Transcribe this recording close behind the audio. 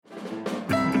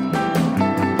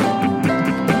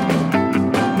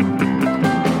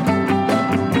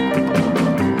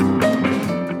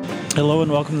Hello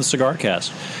and welcome to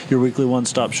CigarCast, your weekly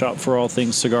one-stop shop for all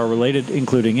things cigar-related,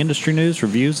 including industry news,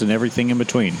 reviews, and everything in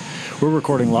between. We're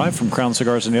recording live from Crown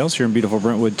Cigars and Nails here in beautiful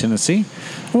Brentwood, Tennessee.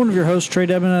 I'm one of your hosts, Trae Eat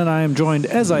It, and I am joined,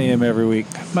 as I am every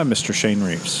week, by Mr. Shane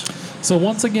Reeves. So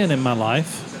once again in my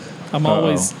life, I'm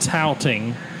always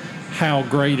touting how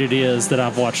great it is that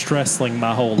I've watched wrestling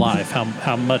my whole life,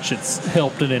 how much it's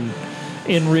helped and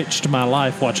enriched my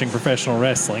life watching professional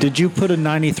wrestling. Did you put a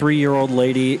 93-year-old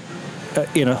lady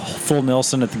in a full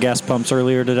Nelson at the gas pumps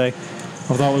earlier today? I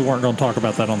thought we weren't going to talk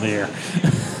about that on the air.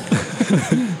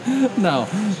 No,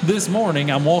 this morning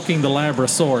I'm walking the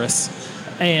Labrasaurus,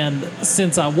 and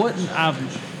since I wasn't,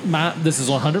 this is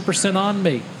 100% on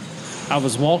me. I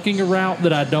was walking a route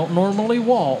that I don't normally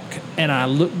walk, and I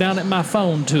looked down at my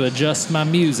phone to adjust my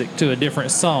music to a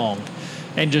different song,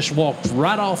 and just walked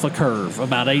right off a curve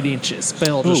about 8 inches,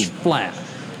 fell just flat.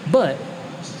 But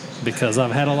because I've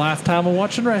had a lifetime of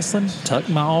watching wrestling, tucked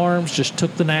my arms, just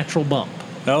took the natural bump.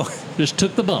 Oh. Just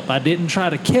took the bump. I didn't try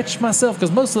to catch myself,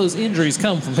 because most of those injuries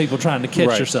come from people trying to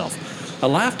catch yourself. A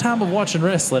lifetime of watching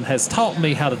wrestling has taught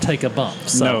me how to take a bump.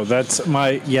 So. No, that's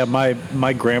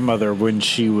my grandmother, when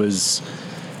she was,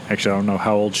 actually I don't know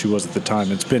how old she was at the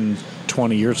time. It's been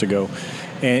 20 years ago.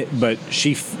 But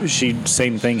she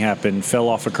same thing happened, fell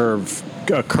off a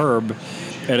curb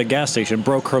at a gas station,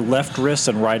 broke her left wrist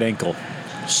and right ankle.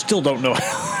 Still don't know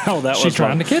how that was. She's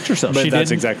trying to catch herself. But that's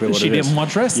exactly what it is. She didn't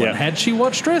watch wrestling. Yeah. Had she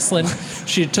watched wrestling,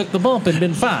 she took the bump and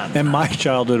been fine. And my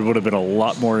childhood would have been a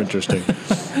lot more interesting.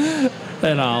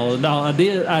 And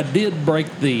I did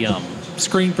break the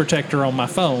screen protector on my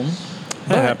phone.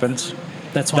 That happens.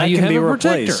 That's why you have a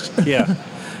protector. Yeah.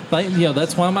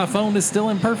 That's why my phone is still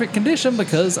in perfect condition,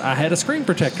 because I had a screen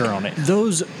protector on it.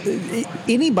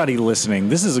 Anybody listening,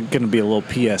 this is going to be a little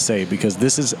PSA, because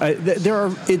this is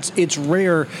it's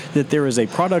rare that there is a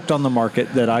product on the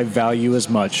market that I value as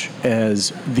much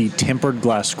as the tempered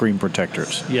glass screen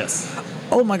protectors. Yes.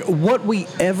 Oh my God, what we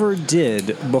ever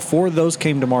did before those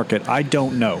came to market, I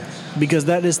don't know, because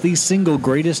that is the single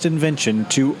greatest invention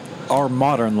to our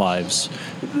modern lives,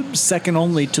 second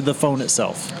only to the phone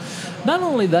itself. Not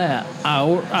only that,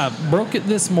 I broke it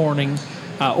this morning.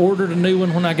 I ordered a new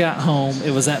one when I got home. It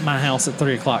was at my house at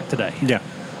 3 o'clock today. Yeah.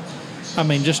 I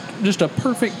mean, just a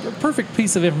perfect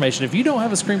piece of information. If you don't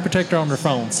have a screen protector on your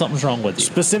phone, something's wrong with you.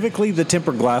 Specifically the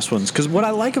tempered glass ones, because what I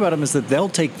like about them is that they'll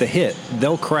take the hit,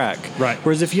 they'll crack. Right.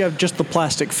 Whereas if you have just the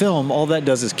plastic film, all that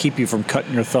does is keep you from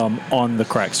cutting your thumb on the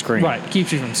cracked screen. Right.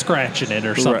 Keeps you from scratching it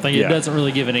or something. Right, yeah. It doesn't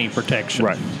really give it any protection.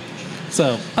 Right.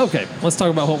 So, okay, let's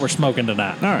talk about what we're smoking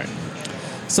tonight. All right.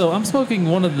 So I'm smoking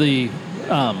one of the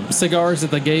cigars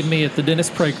that they gave me at the Dennis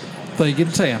Prague thing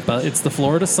in Tampa. It's the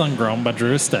Florida Sun-Grown by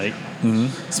Drew Estate.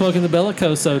 Mm-hmm. Smoking the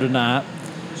Belicoso tonight.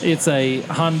 It's a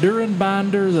Honduran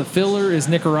binder. The filler is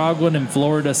Nicaraguan and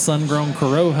Florida Sun-Grown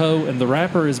Corojo, and the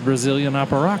wrapper is Brazilian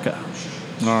Aparaca.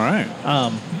 All right.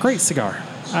 Great cigar.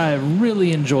 I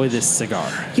really enjoy this cigar.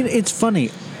 You know, it's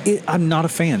funny. I'm not a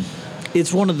fan.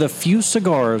 It's one of the few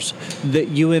cigars that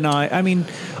you and I mean,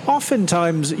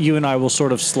 oftentimes you and I will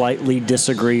sort of slightly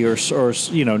disagree or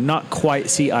not quite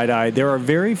see eye to eye. There are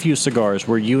very few cigars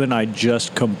where you and I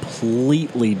just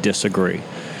completely disagree.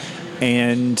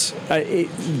 And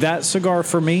that cigar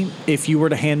for me, if you were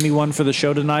to hand me one for the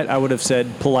show tonight, I would have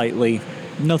said politely,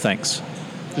 no thanks.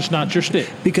 Just not your stick.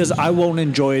 Because I won't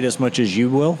enjoy it as much as you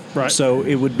will. Right. So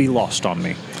it would be lost on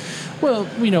me. Well,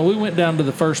 we went down to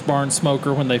the First Barn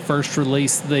Smoker when they first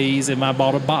released these, and I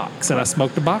bought a box, and I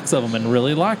smoked a box of them and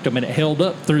really liked them, and it held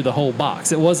up through the whole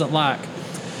box. It wasn't like,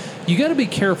 you got to be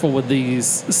careful with these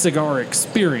cigar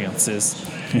experiences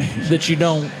that you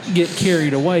don't get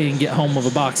carried away and get home with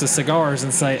a box of cigars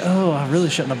and say, oh, I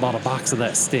really shouldn't have bought a box of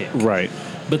that stick. Right.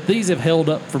 But these have held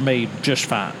up for me just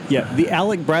fine. Yeah, the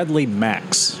Alec Bradley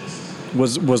Max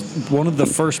was one of the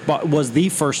first it was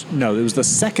the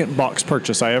second box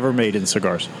purchase I ever made in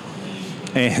cigars.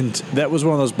 And that was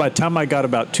one of those, by the time I got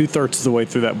about 2/3 of the way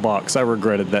through that box, I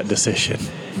regretted that decision.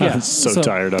 Yeah, I was so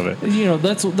tired of it.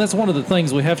 That's one of the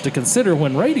things we have to consider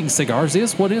when rating cigars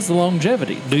is, what is the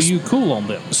longevity? Do you cool on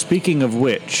them? Speaking of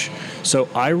which, so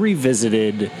I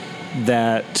revisited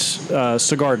that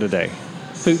cigar today.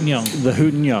 Hoot and Young. The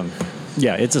Hoot and Young.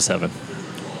 Yeah, it's a 7.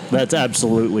 That's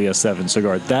absolutely a 7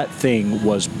 cigar. That thing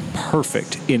was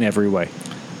perfect in every way.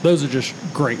 Those are just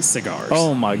great cigars.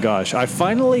 Oh my gosh. I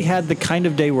finally had the kind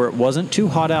of day where it wasn't too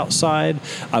hot outside.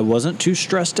 I wasn't too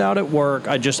stressed out at work.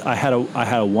 I had a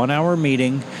 1-hour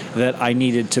meeting that I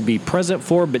needed to be present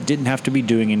for but didn't have to be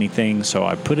doing anything. So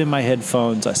I put in my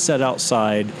headphones, I sat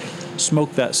outside,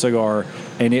 smoked that cigar,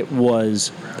 and it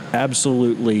was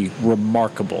absolutely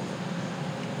remarkable.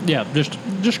 Yeah,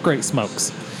 just great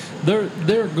smokes.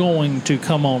 they're going to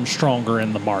come on stronger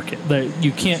in the market.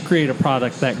 You can't create a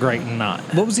product that great and not.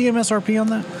 What was the MSRP on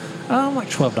that? Like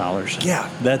 $12. Yeah,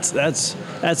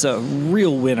 that's a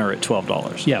real winner at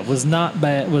 $12. Yeah, it was not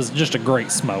bad. It was just a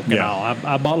great smoke and all.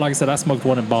 I bought, like I said, I smoked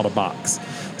one and bought a box.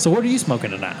 So what are you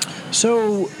smoking tonight?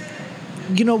 So,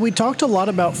 we talked a lot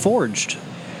about Forged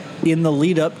in the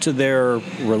lead up to their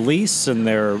release and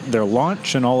their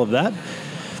launch and all of that.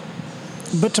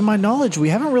 But to my knowledge, we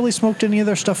haven't really smoked any of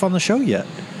their stuff on the show yet.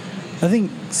 I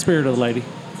think Spirit of the Lady.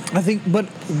 but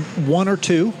one or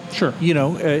two. Sure.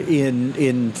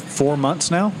 In 4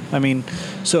 months now. I mean,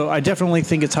 so I definitely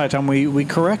think it's high time we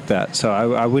correct that. So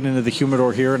I went into the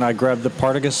humidor here and I grabbed the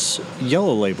Partagas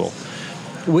Yellow Label,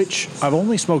 which I've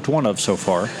only smoked one of so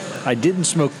far. I didn't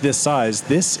smoke this size.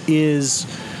 This is,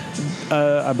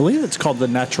 I believe it's called the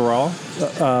Natural.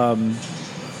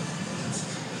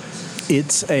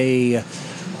 It's a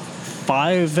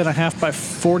 5.5 by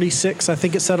 46, I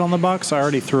think it said on the box. I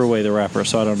already threw away the wrapper,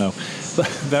 so I don't know. But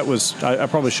that was, I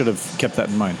probably should have kept that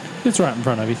in mind. It's right in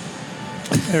front of you.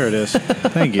 There it is.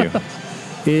 Thank you.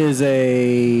 It is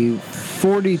a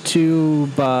 42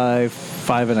 by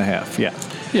 5.5, yeah.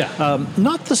 Yeah.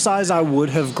 Not the size I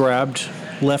would have grabbed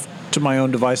left to my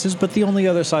own devices, but the only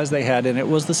other size they had in it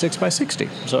was the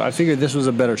 6x60. So I figured this was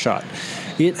a better shot.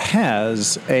 It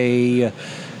has a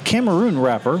Cameroon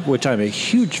wrapper, which I'm a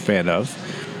huge fan of,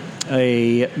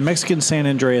 a Mexican San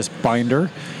Andreas binder.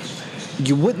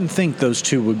 You wouldn't think those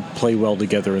two would play well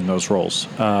together in those rolls.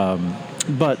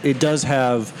 But it does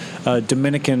have a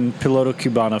Dominican Piloto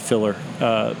Cubana filler.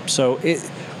 So it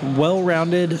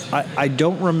well-rounded. I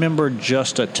don't remember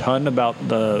just a ton about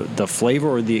the flavor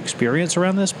or the experience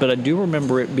around this, but I do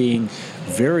remember it being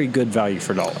very good value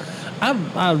for dollar.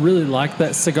 I really like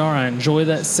that cigar. I enjoy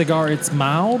that cigar. It's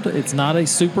mild. It's not a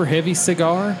super heavy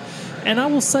cigar. And I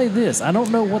will say this. I don't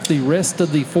know what the rest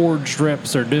of the Forged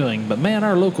reps are doing, but man,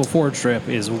 our local Forged rep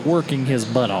is working his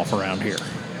butt off around here.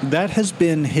 That has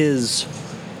been his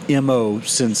MO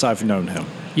since I've known him.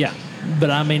 Yeah.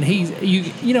 But I mean,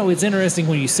 it's interesting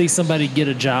when you see somebody get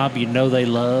a job they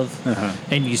love,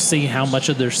 and you see how much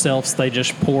of themselves they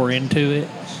just pour into it.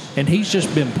 And he's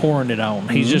just been pouring it on.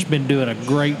 He's just been doing a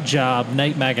great job.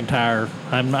 Nate McIntyre,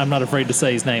 I'm not afraid to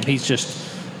say his name. Nate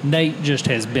just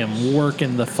has been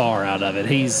working the far out of it.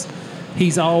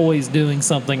 He's always doing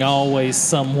something, always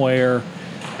somewhere,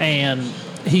 and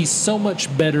he's so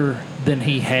much better than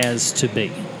he has to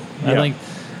be. I think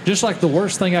just like the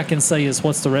worst thing I can say is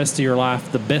what's the rest of your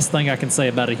life, the best thing I can say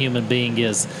about a human being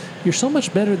is you're so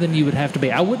much better than you would have to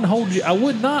be. I would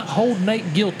not hold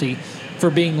Nate guilty for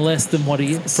being less than what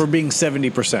he is. For being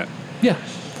 70%. Yeah.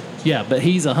 Yeah, but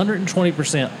he's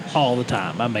 120% all the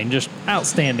time. I mean, just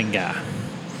outstanding guy.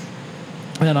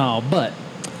 And all. But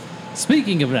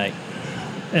speaking of Nate,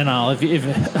 and all,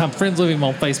 if I'm friends with him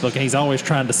on Facebook, and he's always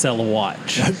trying to sell a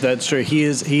watch. That's true. He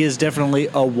is definitely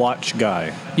a watch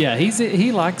guy. Yeah,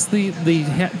 he likes the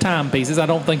timepieces. I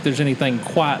don't think there's anything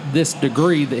quite this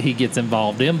degree that he gets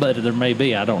involved in, but there may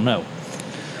be. I don't know.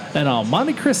 And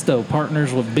Montecristo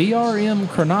partners with BRM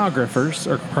chronographers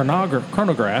or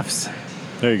chronographs.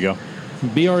 There you go.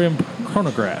 BRM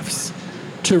chronographs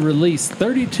to release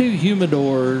 32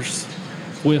 humidors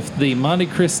with the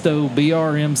Montecristo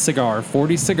BRM cigar,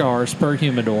 40 cigars per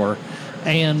humidor,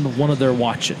 and one of their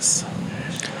watches.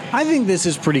 I think this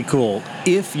is pretty cool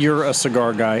if you're a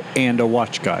cigar guy and a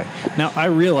watch guy. Now, I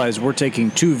realize we're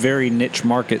taking two very niche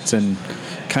markets and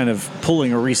kind of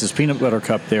pulling a Reese's peanut butter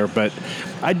cup there, but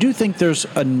I do think there's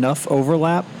enough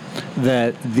overlap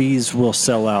that these will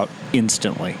sell out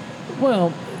instantly.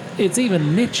 Well, it's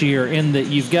even nichier in that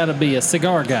you've got to be a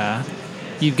cigar guy,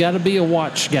 you've got to be a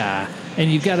watch guy,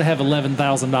 and you've got to have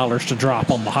 $11,000 to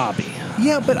drop on the hobby.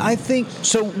 Yeah, but I think,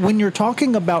 so when you're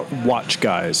talking about watch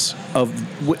guys,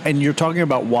 and you're talking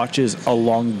about watches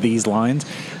along these lines,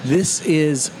 this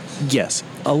is, yes,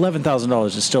 $11,000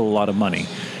 is still a lot of money,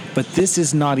 but this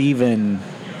is not even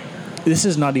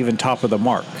top of the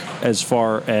mark as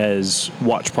far as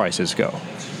watch prices go.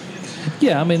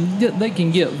 Yeah, I mean, they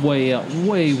can get way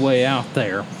out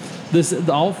there.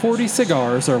 All 40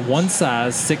 cigars are one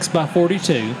size,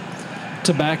 6x42.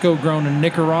 Tobacco grown in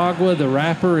Nicaragua. The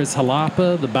wrapper is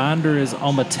Jalapa. The binder is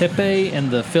Ometepe,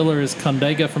 and the filler is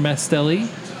Condega from Esteli.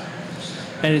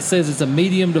 And it says it's a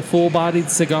medium to full-bodied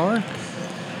cigar.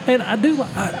 And I do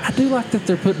like that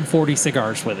they're putting 40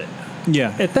 cigars with it.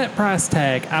 Yeah. At that price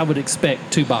tag, I would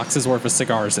expect 2 boxes worth of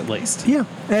cigars at least. Yeah.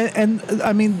 And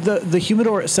I mean, the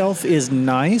humidor itself is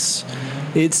nice,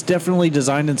 It's definitely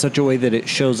designed in such a way that it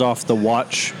shows off the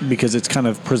watch because it's kind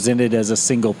of presented as a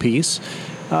single piece.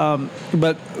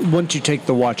 But once you take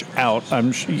the watch out,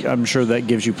 I'm sure that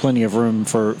gives you plenty of room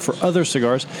for other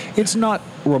cigars. It's not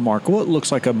remarkable. It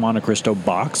looks like a Montecristo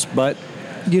box, but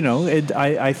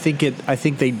I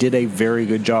think they did a very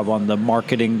good job on the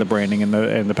marketing, the branding, and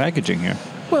the packaging here.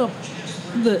 Well,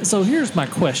 so here's my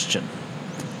question.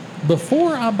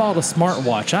 Before I bought a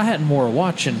smartwatch, I hadn't worn a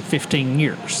watch in 15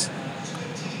 years.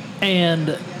 And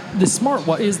the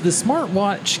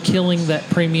smartwatch killing that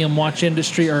premium watch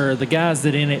industry, or the guys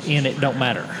that in it don't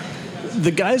matter?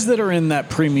 The guys that are in that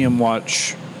premium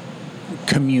watch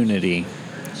community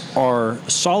are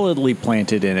solidly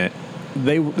planted in it.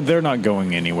 They're not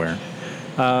going anywhere.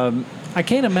 I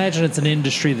can't imagine it's an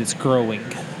industry that's growing.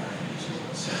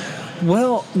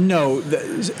 Well, no.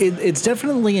 It's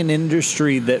definitely an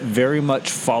industry that very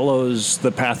much follows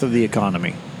the path of the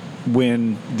economy.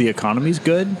 When the economy's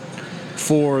good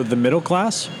for the middle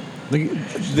class,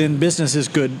 then business is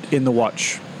good in the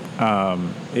watch.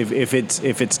 If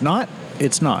it's not,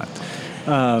 it's not.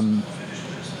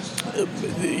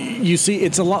 You see,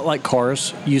 it's a lot like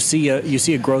cars. You see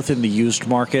a growth in the used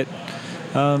market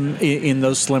in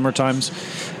those slimmer times,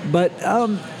 but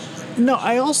no,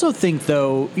 I also think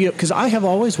though, because I have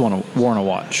always worn a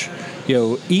watch.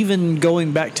 Even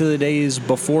going back to the days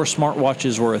before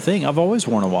smartwatches were a thing, I've always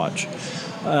worn a watch.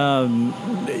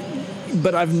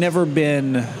 But I've never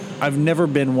been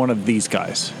one of these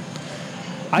guys.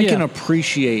 I can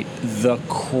appreciate the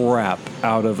crap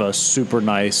out of a super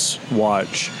nice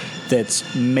watch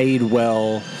that's made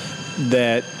well,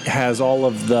 that has all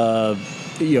of the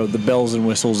the bells and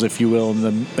whistles, if you will,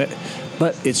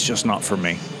 but it's just not for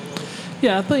me.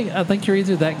 Yeah, I think you're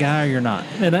either that guy or you're not.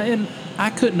 And I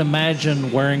couldn't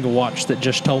imagine wearing a watch that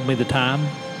just told me the time.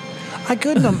 I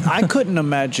couldn't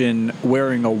imagine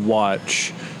wearing a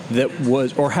watch that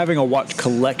was, or having a watch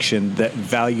collection that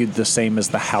valued the same as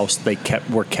the house they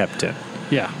were kept in.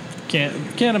 Yeah,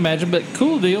 can't imagine, but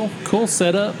cool deal, cool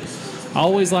setup. I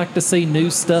always like to see new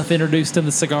stuff introduced in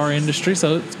the cigar industry,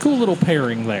 so it's a cool little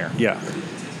pairing there. Yeah.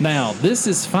 Now, this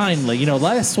is finally,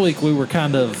 last week we were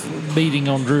kind of beating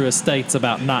on Drew Estates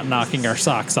about not knocking our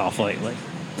socks off lately.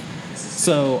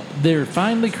 So they're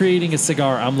finally creating a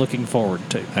cigar I'm looking forward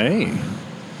to. Hey.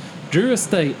 Drew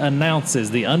Estate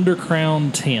announces the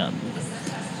Undercrown 10.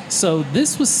 So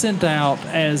this was sent out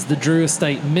as the Drew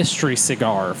Estate mystery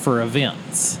cigar for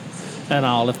events and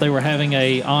all. If they were having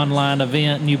a online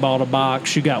event and you bought a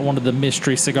box, you got one of the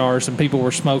mystery cigars and people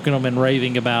were smoking them and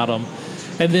raving about them.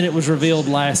 And then it was revealed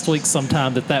last week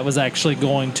sometime that was actually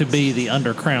going to be the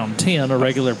Undercrown 10, a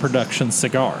regular production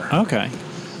cigar. Okay.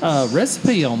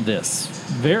 Recipe on this,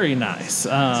 very nice.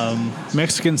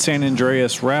 Mexican San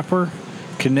Andreas wrapper,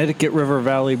 Connecticut River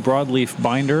Valley broadleaf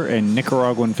binder, and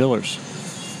Nicaraguan fillers.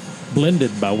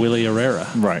 Blended by Willie Herrera.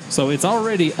 Right. So it's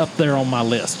already up there on my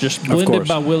list. Just blended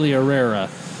by Willie Herrera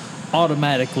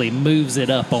automatically moves it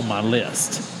up on my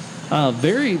list.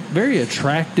 Very, very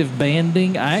attractive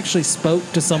banding. I actually spoke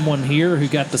to someone here who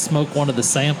got to smoke one of the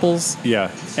samples.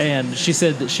 Yeah. And she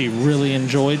said that she really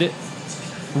enjoyed it,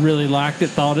 really liked it,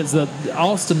 thought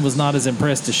Austin was not as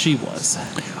impressed as she was.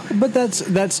 But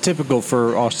that's typical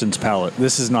for Austin's palate.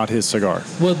 This is not his cigar.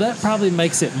 Well, that probably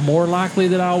makes it more likely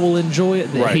that I will enjoy it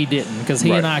than he didn't, because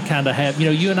he and I kind of have,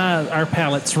 you and I, our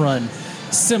palates run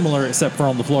similar except for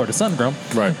on the Florida Sun-Grown.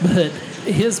 Right. But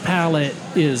his palate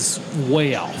is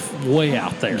way out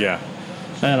there. Yeah.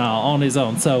 And on his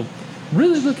own. So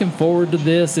really looking forward to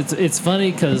this. It's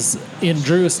funny because in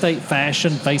Drew Estate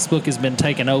fashion, Facebook has been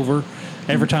taken over.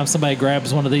 Every time somebody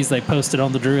grabs one of these, they post it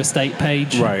on the Drew Estate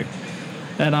page. Right.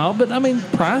 And all, but I mean,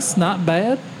 price not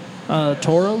bad.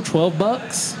 Toro,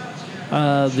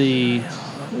 $12. The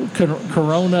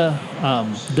Corona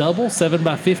double,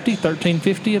 7x50,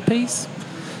 $13.50 a piece.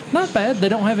 Not bad. They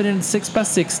don't have it in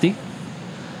 6x60.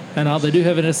 And all, they do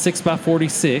have it in a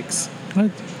 6x46.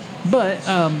 Right. But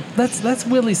that's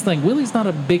Willie's thing. Willie's not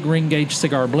a big ring gauge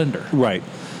cigar blender. Right.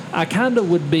 I kind of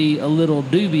would be a little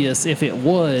dubious if it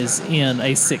was in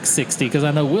a 660, because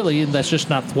I know Willie, and that's just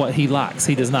not what he likes.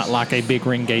 He does not like a big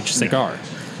ring gauge cigar.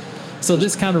 So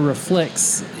this kind of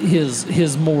reflects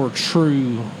his more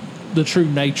the true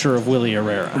nature of Willie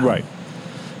Herrera. Right.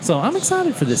 So I'm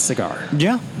excited for this cigar.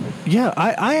 Yeah. Yeah,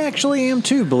 I actually am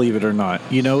too, believe it or not.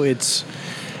 It's...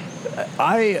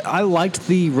 I liked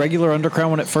the regular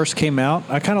Undercrown when it first came out.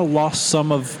 I kind of lost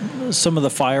some of the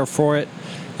fire for it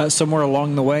somewhere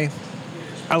along the way.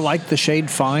 I like the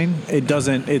shade fine.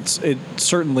 It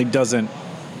certainly doesn't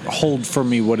hold for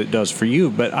me what it does for you,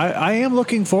 but I am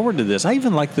looking forward to this. I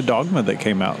even like the Dogma that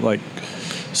came out. Like,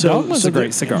 Dogma's a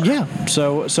great cigar. Yeah.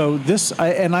 So this,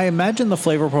 I imagine the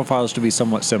flavor profiles to be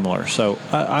somewhat similar. So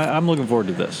I'm looking forward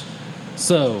to this.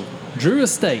 So, Drew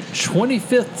Estate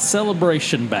 25th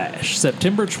Celebration Bash,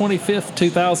 September 25th,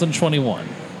 2021.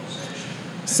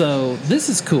 So, this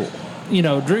is cool. You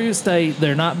know, Drew Estate,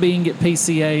 they're not being at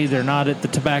PCA. They're not at the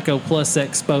Tobacco Plus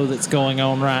Expo that's going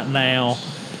on right now.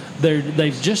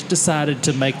 They've just decided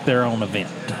to make their own event.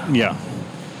 Yeah.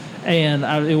 And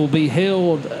it will be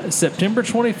held September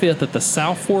 25th at the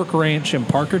South Fork Ranch in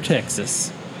Parker,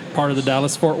 Texas, part of the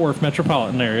Dallas-Fort Worth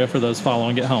metropolitan area for those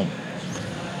following at home.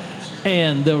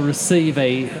 And they'll receive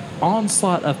a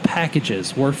onslaught of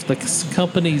packages worth the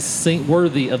company's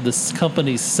worthy of the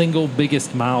company's single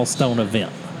biggest milestone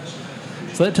event.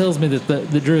 So that tells me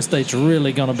that the Drew Estate's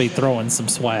really going to be throwing some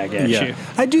swag at you.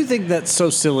 I do think that's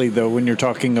so silly though when you're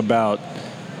talking about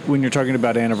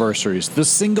anniversaries. The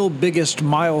single biggest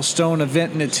milestone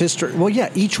event in its history. Well, yeah,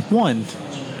 each one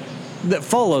that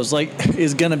follows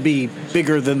is going to be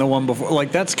bigger than the one before.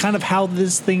 Like that's kind of how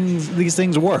these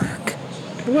things work.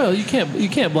 Well, you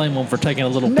can't blame them for taking a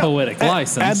little poetic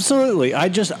license. Absolutely.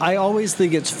 I always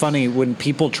think it's funny when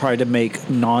people try to make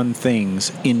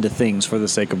non-things into things for the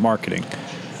sake of marketing.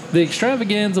 The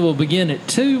extravaganza will begin at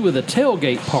 2 with a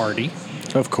tailgate party.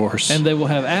 Of course. And they will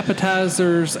have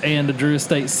appetizers and a Drew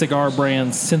Estate cigar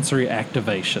brand sensory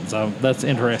activations. That's an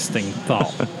interesting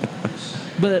thought.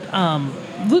 But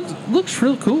looks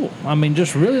real cool. I mean,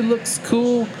 just really looks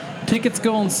cool. Tickets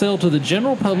go on sale to the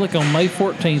general public on May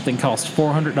 14th and cost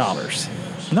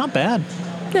 $400. Not bad.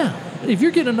 Yeah. If you're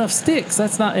getting enough sticks,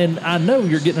 that's not, and I know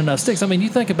you're getting enough sticks. I mean, you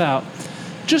think about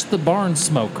just the barn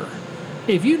smoker.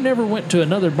 If you never went to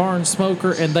another barn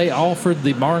smoker and they offered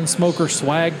the barn smoker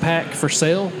swag pack for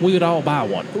sale, we would all buy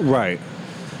one. Right.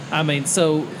 I mean,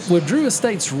 so with Drew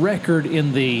Estate's record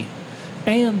and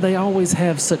they always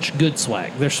have such good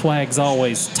swag. Their swag's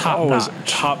always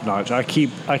top notch. I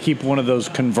keep one of those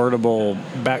convertible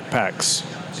backpacks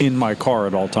in my car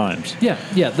at all times. Yeah,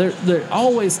 they're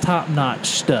always top notch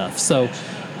stuff. So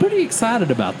pretty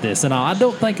excited about this, and I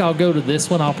don't think I'll go to this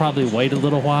one. I'll probably wait a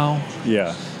little while.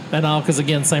 Yeah. And because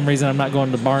again, same reason I'm not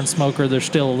going to Barn Smoker. They're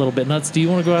still a little bit nuts. Do you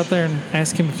want to go out there and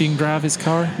ask him if you can drive his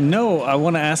car? No, I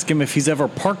want to ask him if he's ever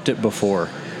parked it before.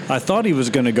 I thought he was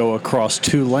going to go across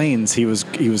 2 lanes. He was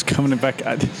coming back.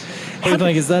 What do you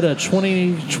think? Is that a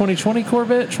 2020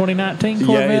 Corvette, 2019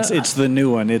 Corvette? Yeah, it's the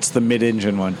new one. It's the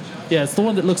mid-engine one. Yeah, it's the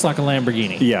one that looks like a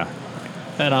Lamborghini. Yeah.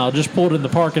 And I just pulled in the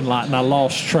parking lot, and I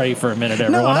lost Trae for a minute,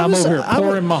 everyone. I'm over here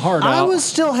pouring my heart out. I was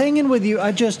still hanging with you.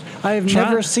 I have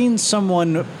never seen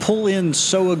someone pull in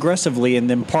so aggressively and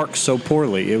then park so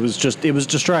poorly. It was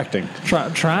distracting.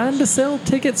 Trying to sell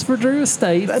tickets for Drew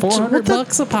Estate,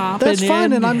 $400 a pop. That's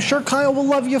fine, and I'm sure Kyle will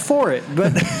love you for it.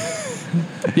 But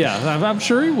yeah, I'm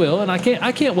sure he will, and I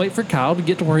can't wait for Kyle to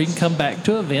get to where he can come back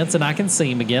to events and I can see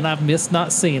him again. I've missed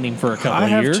not seeing him for a couple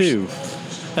of years. I have too.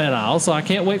 And also, I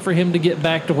can't wait for him to get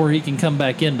back to where he can come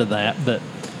back into that. But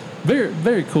very,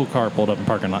 very cool car pulled up in the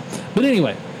parking lot. But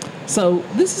anyway, so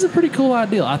this is a pretty cool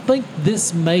idea. I think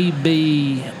this may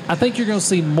be, I think you're going to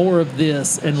see more of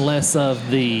this and less of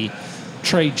the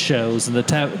trade shows and the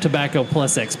Tobacco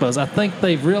Plus Expos. I think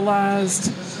they've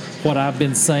realized what I've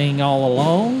been saying all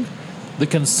along. The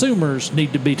consumers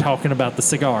need to be talking about the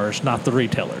cigars, not the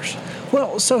retailers.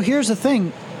 Well, so here's the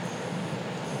thing.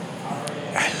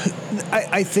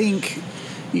 I think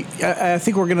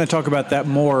we're going to talk about that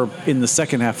more in the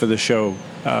second half of the show,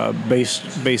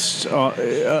 based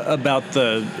about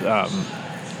the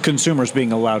consumers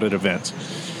being allowed at events.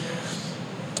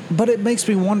 But it makes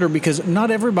me wonder because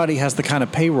not everybody has the kind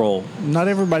of payroll, not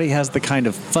everybody has the kind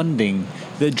of funding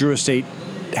that Drew Estate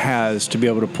has to be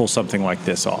able to pull something like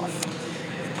this off.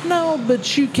 No,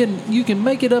 but you can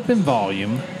make it up in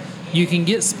volume. You can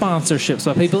get sponsorships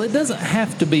by people. It doesn't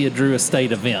have to be a Drew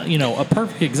Estate event. You know, a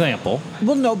perfect example.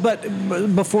 Well, no, but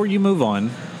before you move on,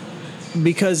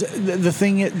 because the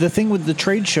thing with the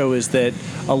trade show is that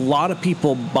a lot of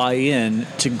people buy in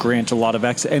to grant a lot of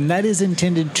access, and that is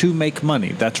intended to make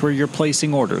money. That's where you're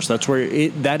placing orders. That's where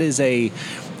that is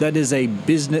a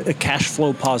business, a cash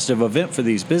flow positive event for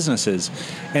these businesses.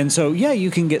 And so, yeah, you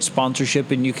can get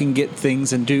sponsorship and you can get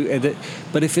things and do it,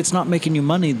 but if it's not making you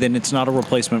money, then it's not a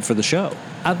replacement for the show.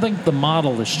 I think the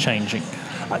model is changing.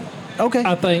 Okay.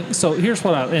 I think so. Here's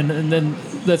what and then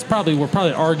we're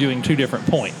probably arguing 2 different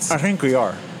points. I think we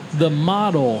are. The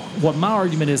model, what my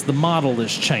argument is, the model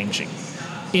is changing.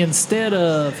 Instead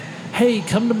of, hey,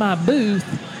 come to my booth,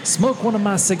 smoke one of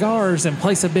my cigars and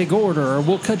place a big order, or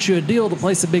we'll cut you a deal to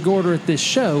place a big order at this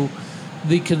show,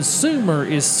 the consumer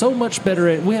is so much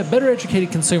better. We have better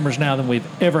educated consumers now than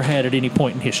we've ever had at any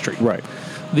point in history. Right.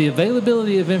 the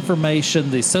availability of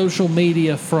information, the social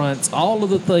media fronts, all of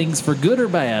the things, for good or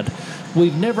bad,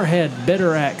 we've never had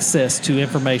better access to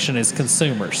information as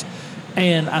consumers.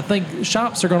 And I think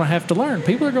shops are going to have to learn.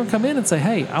 People are going to come in and say,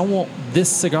 hey, I want this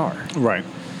cigar. Right.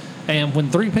 And when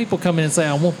 3 people come in and say,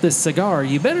 I want this cigar,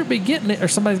 you better be getting it, or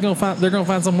they're going to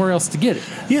find somewhere else to get it.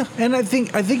 Yeah, and I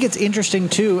think it's interesting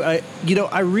too. I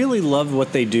really love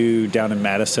what they do down in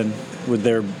Madison with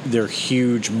their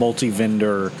huge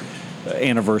multi-vendor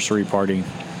anniversary party.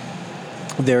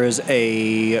 There is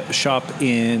a shop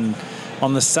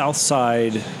on the south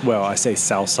side. Well, I say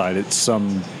south side. It's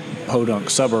some podunk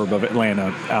suburb of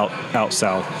Atlanta out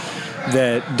south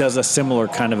that does a similar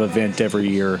kind of event every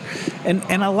year.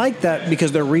 And I like that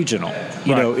because they're regional.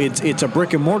 You know, it's a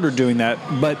brick and mortar doing that,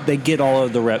 but they get all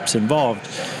of the reps involved.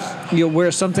 You know,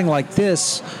 whereas something like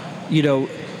this, you know,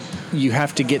 you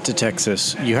have to get to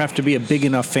Texas. You have to be a big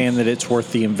enough fan that it's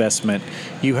worth the investment.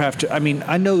 You have to, I mean,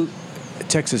 I know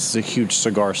Texas is a huge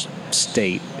cigar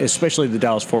state, especially the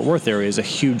Dallas-Fort Worth area is a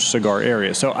huge cigar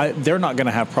area. So they're not going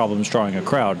to have problems drawing a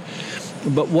crowd.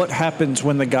 But what happens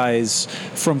when the guys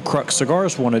from Crux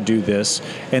Cigars want to do this,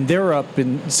 and they're up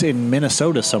in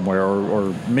Minnesota somewhere,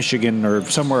 or Michigan, or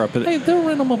somewhere up? Hey, they'll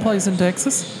rent them a place in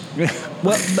Texas.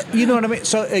 Well, you know what I mean.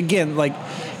 So again, like,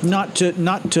 not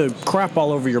to crap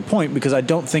all over your point, because I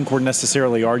don't think we're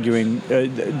necessarily arguing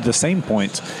the same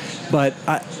points, but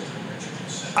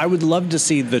I would love to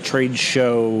see the trade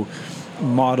show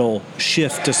model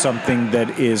shift to something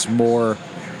that is more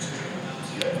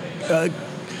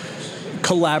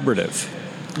collaborative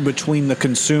between the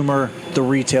consumer, the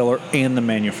retailer, and the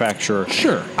manufacturer.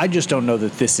 Sure. I just don't know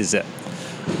that this is it.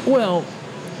 Well,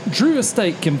 Drew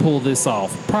Estate can pull this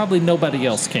off. Probably nobody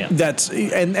else can. That's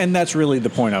really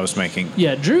the point I was making.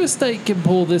 Yeah, Drew Estate can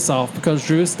pull this off because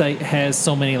Drew Estate has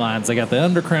so many lines. They got the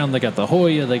Undercrown, they got the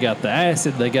Hoya, they got the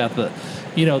Acid, they got the,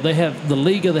 they have the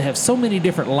Liga. They have so many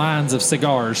different lines of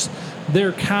cigars.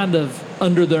 They're kind of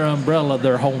under their umbrella,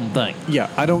 their home thing. Yeah,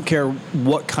 I don't care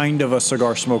what kind of a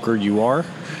cigar smoker you are.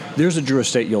 There's a Drew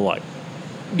Estate you'll like.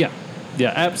 Yeah,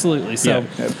 absolutely. So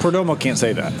Perdomo can't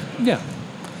say that. Yeah.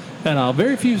 And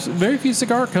very few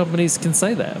cigar companies can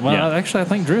say that. Well, actually, I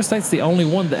think Drew Estate's the only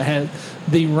one that had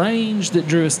the range that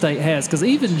Drew Estate has. Because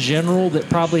even General, that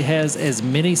probably has as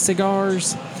many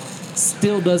cigars,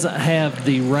 still doesn't have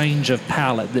the range of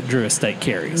palette that Drew Estate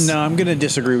carries. No, I'm going to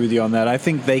disagree with you on that. I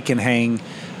think they can hang.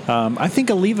 I think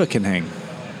Oliva can hang.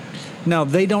 Now,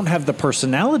 they don't have the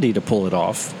personality to pull it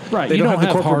off. Right. They don't have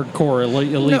the hardcore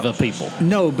Oliva people.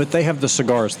 No, but they have the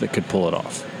cigars that could pull it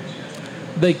off.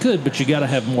 They could, but you got to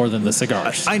have more than the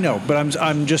cigars. I know, but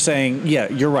I'm just saying, yeah,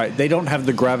 you're right. They don't have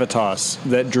the gravitas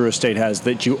that Drew Estate has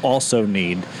that you also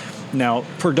need. Now,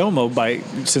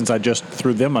 Perdomo, since I just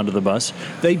threw them under the bus,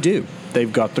 they do.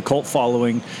 They've got the cult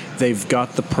following. They've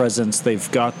got the presence.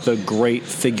 They've got the great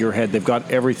figurehead. They've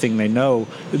got everything they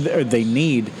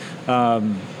need.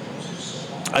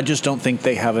 I just don't think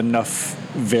they have enough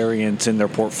variance in their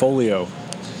portfolio.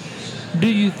 Do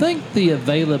you think the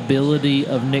availability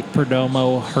of Nick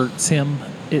Perdomo hurts him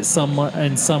in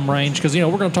some range? Because,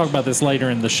 we're going to talk about this later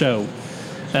in the show.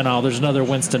 And there's another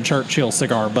Winston Churchill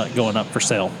cigar butt going up for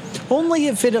sale. Only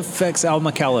if it affects Al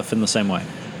McAuliffe in the same way.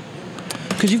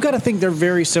 Because you've got to think they're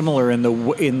very similar in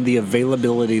the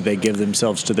availability they give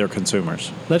themselves to their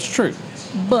consumers. That's true.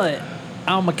 But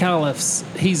Al McAuliffe's,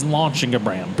 he's launching a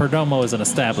brand. Perdomo is an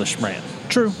established brand.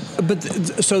 True. But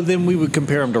so then we would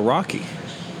compare him to Rocky.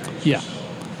 Yeah.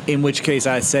 In which case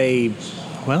I say,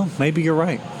 well, maybe you're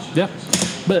right. Yeah.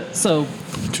 But so...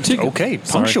 Okay,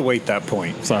 punctuate that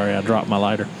point. Sorry, I dropped my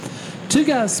lighter. Two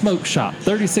Guys Smoke Shop,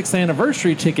 36th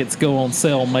anniversary tickets go on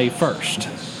sale May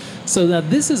 1st. So now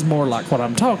this is more like what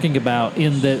I'm talking about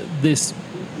in that this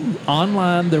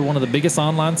online, they're one of the biggest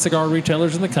online cigar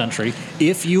retailers in the country.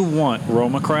 If you want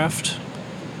Roma Craft,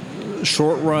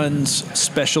 short runs,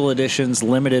 special editions,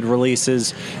 limited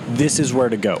releases, this is where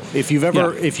to go. If you've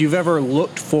ever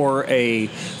looked for a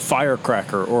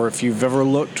firecracker, or if you've ever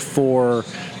looked for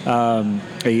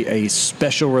a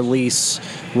special release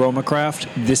Roma Craft,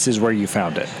 this is where you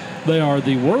found it. They are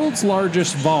the world's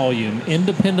largest volume,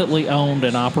 independently owned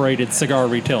and operated cigar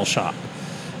retail shop.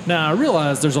 Now, I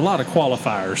realize there's a lot of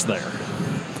qualifiers there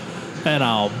and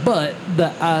all, but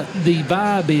the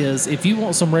vibe is if you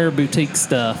want some rare boutique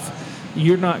stuff,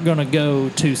 you're not going to go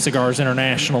to Cigars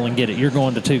International and get it. You're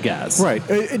going to Two Guys. Right.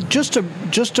 Just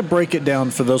to break it down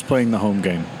for those playing the home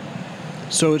game.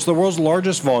 So it's the world's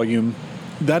largest volume.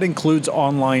 That includes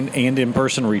online and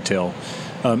in-person retail.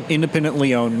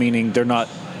 Independently owned, meaning they're not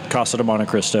Casa de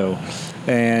Montecristo,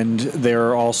 and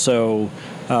they're also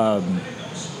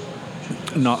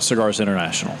not Cigars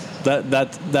International.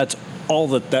 That's all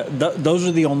those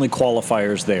are the only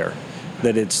qualifiers there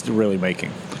that it's really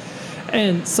making.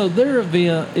 And so their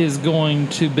event is going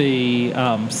to be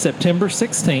September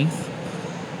 16th,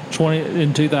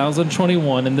 in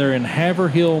 2021, and they're in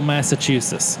Haverhill,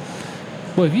 Massachusetts.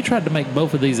 Well, if you tried to make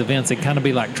both of these events, it'd kind of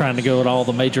be like trying to go to all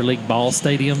the major league ball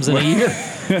stadiums in a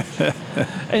year.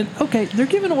 And okay, they're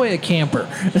giving away a camper.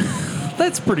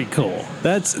 That's pretty cool.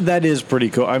 That is pretty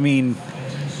cool. I mean,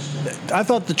 I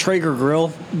thought the Traeger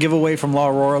grill giveaway from La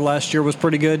Aurora last year was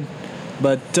pretty good,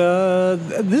 but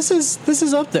this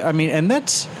is up there. I mean, and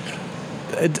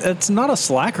it's not a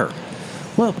slacker.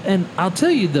 Well, and I'll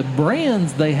tell you, the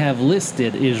brands they have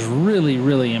listed is really,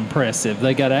 really impressive.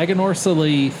 They got Aganor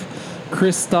Salif,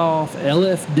 Christoph,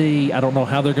 LFD. I don't know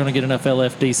how they're going to get enough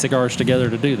LFD cigars together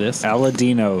to do this.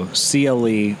 Aladino,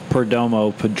 CLE,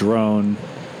 Perdomo, Padron.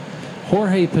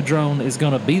 Jorge Padron is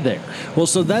going to be there. Well,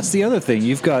 so that's the other thing.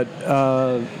 You've got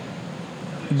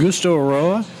Gusto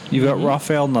Aroa. You've got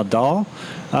Rafael Nadal.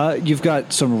 You've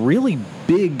got some really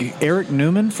big Eric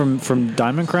Newman from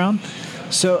Diamond Crown.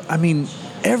 So, I mean,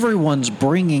 everyone's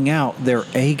bringing out their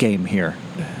A game here.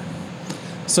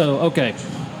 So, okay.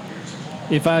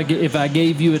 If I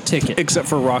gave you a ticket. Except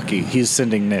for Rocky. He's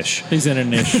sending Nish. He's in a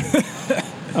Nish.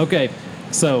 Okay.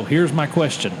 So, here's my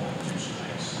question.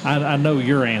 I know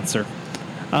your answer.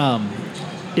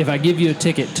 If I give you a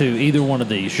ticket to either one of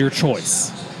these, your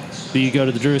choice. Do you go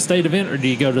to the Drew Estate event or do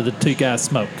you go to the Two Guys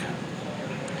Smoke?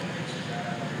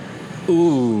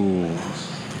 Ooh.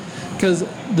 Because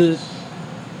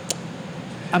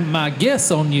my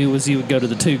guess on you was you would go to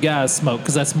the Two Guys Smoke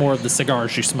because that's more of the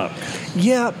cigars you smoke.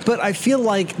 Yeah, but I feel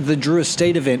like the Drew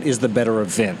Estate event is the better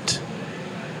event.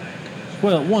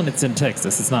 Well, one, it's in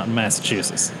Texas. It's not in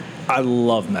Massachusetts. I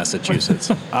love Massachusetts.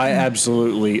 I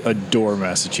absolutely adore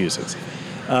Massachusetts.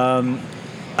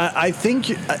 I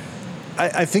think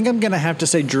I'm going to have to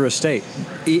say Drew Estate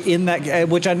in that,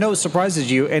 which I know surprises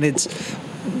you,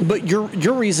 but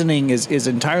your reasoning is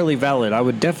entirely valid. I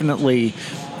would definitely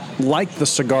like the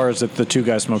cigars at the Two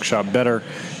Guys Smoke Shop better,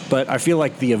 but I feel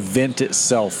like the event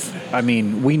itself, I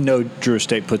mean, we know Drew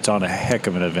Estate puts on a heck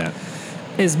of an event.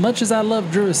 As much as I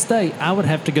love Drew Estate, I would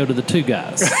have to go to the Two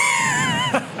Guys.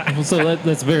 So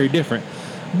that's very different.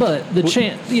 But the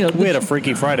chance, we had a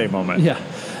Freaky Friday moment. Yeah.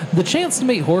 The chance to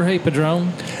meet Jorge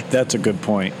Padron. That's a good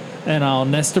point.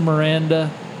 And Nesta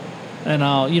Miranda. And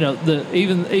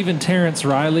even Terrence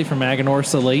Riley from Aganor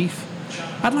Salif.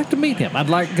 I'd like to meet him.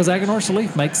 Because Aganor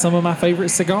Salif makes some of my favorite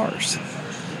cigars.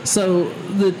 So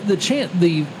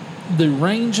the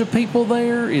range of people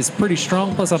there is pretty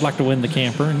strong. Plus, I'd like to win the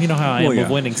camper, and you know how I am with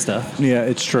winning stuff. Yeah,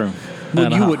 it's true.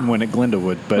 Well, you wouldn't win it, Glenda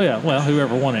would. But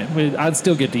whoever won it, I'd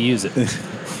still get to use it,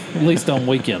 at least on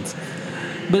weekends.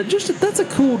 But that's a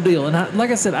cool deal, and like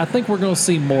I said, I think we're going to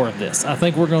see more of this. I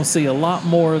think we're going to see a lot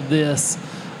more of this,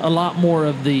 a lot more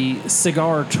of the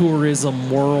cigar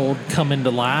tourism world come into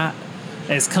light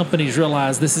as companies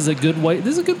realize this is a good way.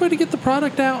 This is a good way to get the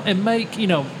product out and make.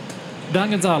 Don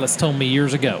Gonzalez told me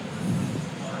years ago,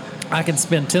 I can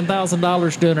spend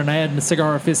 $10,000 doing an ad in the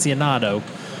Cigar Aficionado,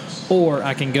 or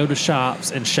I can go to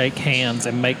shops and shake hands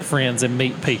and make friends and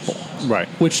meet people. Right.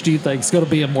 Which do you think is going to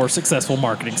be a more successful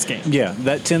marketing scheme? Yeah,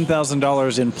 that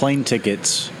 $10,000 in plane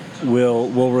tickets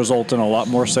will result in a lot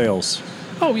more sales.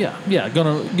 Oh, yeah. Yeah,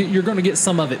 you're going to get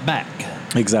some of it back.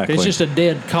 Exactly. It's just a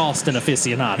dead cost in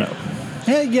Aficionado.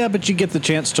 Yeah, but you get the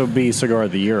chance to be Cigar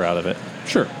of the Year out of it.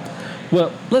 Sure.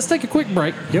 Well, let's take a quick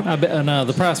break. Yep. And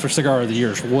the price for Cigar of the Year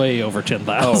is way over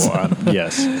 $10,000. Oh,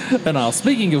 yes. And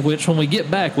speaking of which, when we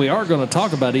get back, we are going to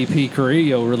talk about EP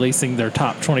Carrillo releasing their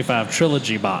Top 25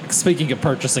 Trilogy box. Speaking of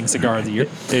purchasing Cigar of the Year.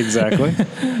 Exactly.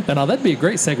 And that'd be a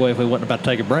great segue if we wasn't about to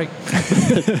take a break.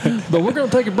 But we're going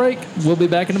to take a break. We'll be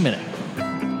back in a minute.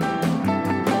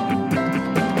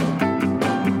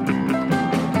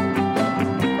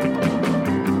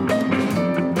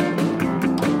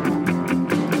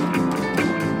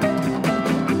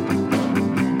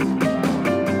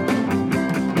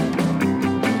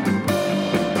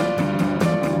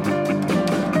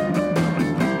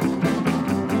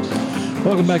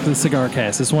 Welcome back to the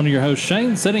CigarCast. It's one of your hosts,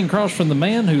 Shane, sitting across from the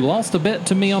man who lost a bet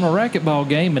to me on a racquetball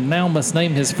game and now must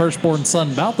name his firstborn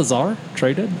son Balthazar.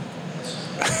 Trae Eat It.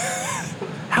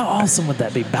 How awesome would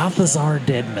that be? Balthazar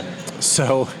Deadman.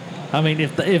 So, I mean,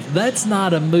 if that's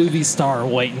not a movie star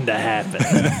waiting to happen.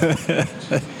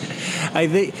 I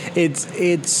think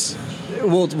it's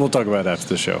we'll talk about it after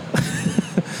the show.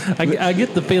 I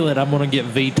get the feeling I'm going to get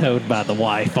vetoed by the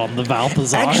wife on the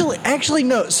Balthazar. Actually,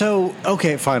 no. So,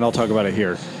 okay, fine. I'll talk about it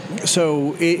here.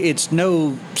 So, it's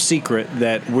no secret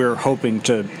that we're hoping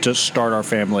to start our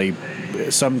family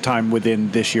sometime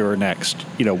within this year or next.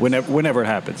 Whenever it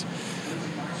happens.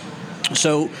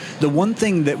 So the one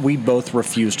thing that we both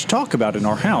refuse to talk about in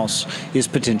our house is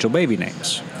potential baby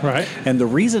names. Right. And the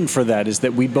reason for that is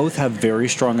that we both have very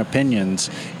strong opinions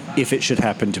if it should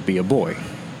happen to be a boy.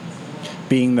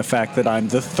 Being the fact that I'm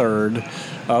the third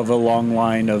of a long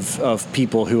line of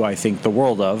people who I think the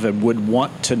world of and would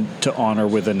want to honor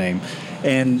with a name.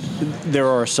 And there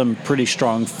are some pretty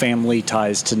strong family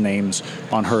ties to names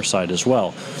on her side as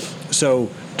well. So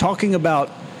talking about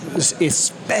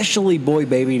especially boy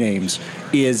baby names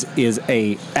is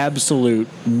a absolute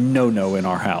no-no in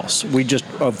our house. We just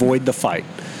avoid the fight.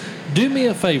 Do me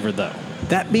a favor, though.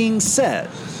 That being said,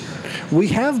 we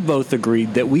have both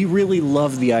agreed that we really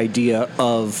love the idea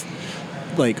of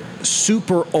like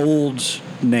super old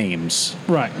names.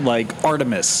 Right. Like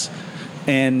Artemis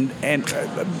and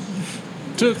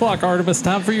 2 o'clock, Artemis,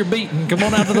 time for your beating. Come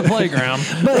on out to the playground.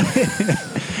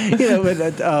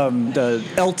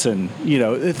 Elton,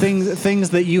 things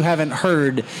that you haven't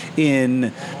heard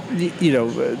in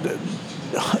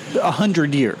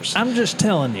 100 years. I'm just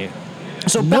telling you.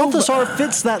 So Balthazar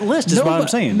fits that list, is what I'm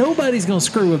saying. Nobody's going to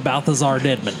screw with Balthazar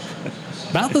Deadman.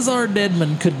 Balthazar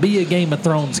Deadman could be a Game of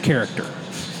Thrones character.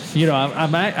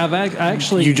 I've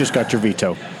actually... You just got your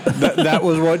veto. That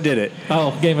was what did it.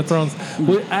 Oh, Game of Thrones.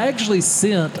 I actually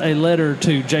sent a letter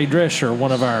to Jay Drescher,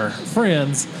 one of our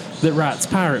friends that writes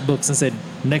pirate books, and said,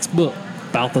 next book,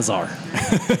 Balthazar.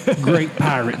 Great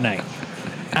pirate name.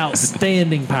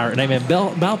 Outstanding pirate name. And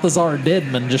Balthazar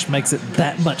Deadman just makes it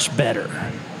that much better.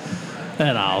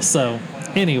 And all. So,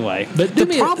 anyway. But the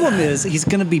problem is he's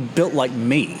going to be built like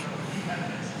me.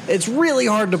 It's really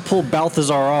hard to pull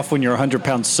Balthazar off when you're 100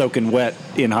 pounds soaking wet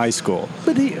in high school.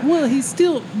 But he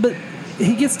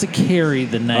gets to carry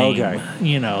the name. Okay.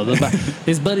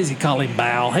 His buddies, he call him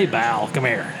Bal. Hey, Bal, come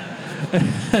here.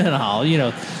 And all,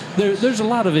 there's a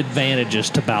lot of advantages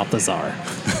to Balthazar.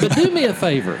 But do me a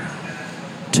favor.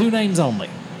 2 names only.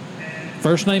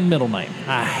 First name, middle name.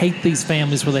 I hate these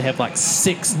families where they have like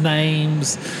 6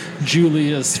 names.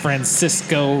 Julius,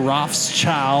 Francisco,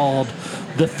 Rothschild,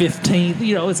 the 15th.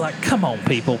 It's like, come on,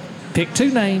 people. Pick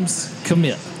 2 names,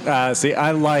 commit. See,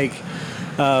 I like,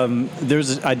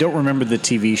 I don't remember the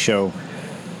TV show,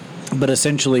 but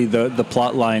essentially the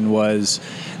plot line was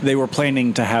they were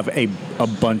planning to have a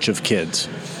bunch of kids.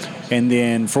 And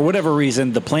then, for whatever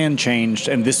reason, the plan changed,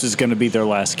 and this is going to be their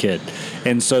last kid.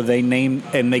 And so they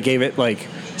gave it like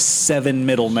 7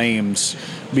 middle names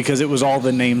because it was all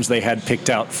the names they had picked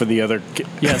out for the other kid.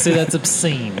 Yeah, see, that's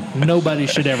obscene. Nobody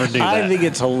should ever do that. I think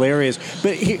it's hilarious.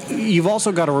 But you've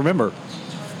also got to remember,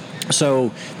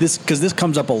 because this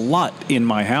comes up a lot in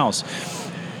my house.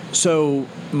 So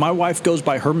my wife goes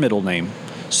by her middle name.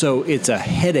 So it's a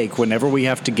headache whenever we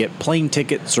have to get plane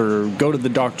tickets or go to the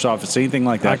doctor's office, anything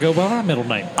like that. I go by my middle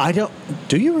name. I don't.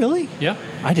 Do you really? Yeah.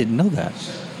 I didn't know that.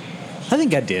 I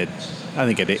think I did.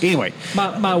 Anyway.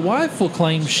 My wife will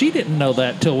claim she didn't know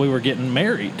that till we were getting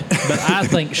married. But I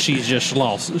think she's just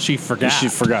lost. She forgot. She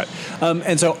forgot.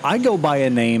 And so I go by a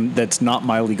name that's not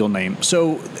my legal name.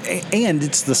 So, and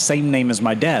it's the same name as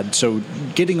my dad. So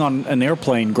getting on an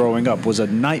airplane growing up was a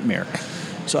nightmare.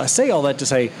 So I say all that to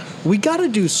say, we got to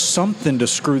do something to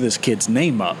screw this kid's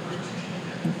name up.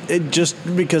 Just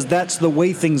because that's the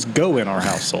way things go in our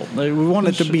household. We want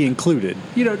it to be included.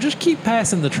 Just keep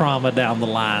passing the trauma down the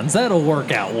lines. That'll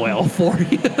work out well for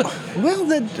you. Well,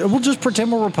 then we'll just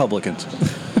pretend we're Republicans.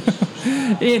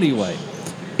 Anyway,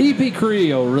 EP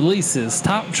Carrillo releases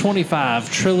Top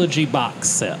 25 Trilogy box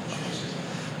set.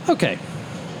 Okay.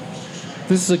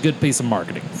 This is a good piece of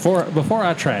marketing. Before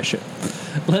I trash it,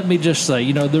 let me just say,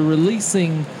 they're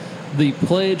releasing the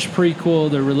Pledge prequel,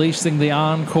 they're releasing the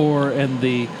Encore, and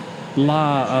the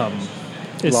La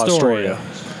Historia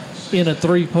in a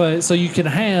 3-play. So you can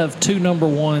have 2 number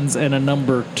 1s and a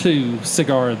number 2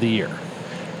 cigar of the year.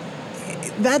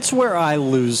 That's where I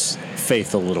lose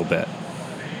faith a little bit.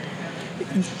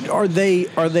 Are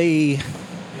they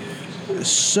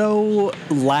so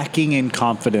lacking in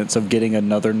confidence of getting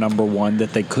another number 1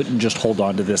 that they couldn't just hold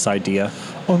on to this idea?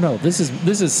 Oh no, this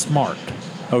is smart.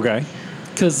 Okay.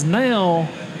 Because now,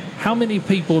 how many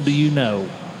people do you know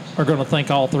are going to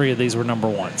think all 3 of these were number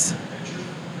 1s?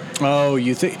 Oh,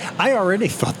 you think? I already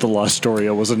thought the La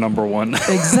Historia was a number 1.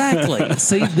 Exactly.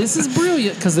 See, this is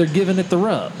brilliant because they're giving it the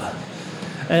rub.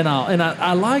 And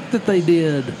I like that they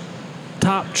did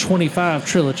Top 25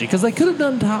 Trilogy because they could have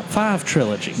done Top 5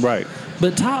 Trilogy. Right.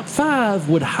 But Top 5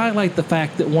 would highlight the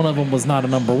fact that one of them was not a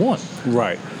number 1.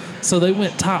 Right. So they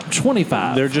went Top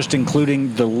 25. They're just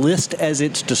including the list as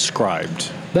it's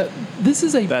described. This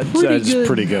is That's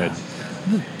pretty good.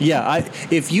 Yeah,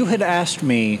 if you had asked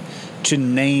me to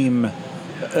name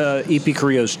EP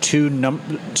Carrillo's two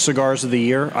cigars of the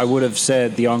year, I would have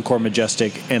said the Encore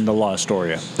Majestic and the La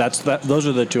Astoria. Those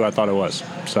are the two I thought it was.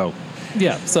 So,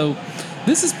 yeah. So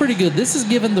this is pretty good. This is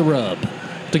giving the rub.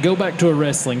 To go back to a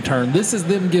wrestling term, this is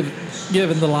them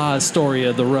giving the La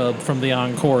Astoria the rub from the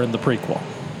Encore and the prequel,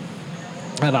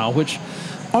 and all, which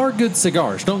are good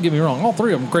cigars. Don't get me wrong; all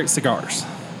three of them great cigars.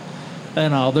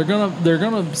 And they're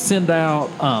gonna send out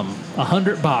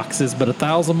 100 boxes, but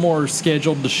 1,000 more are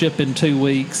scheduled to ship in 2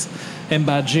 weeks, and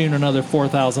by June another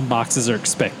 4,000 boxes are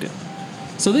expected.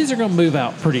 So these are gonna move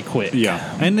out pretty quick.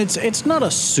 Yeah, and it's not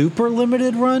a super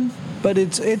limited run, but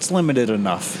it's limited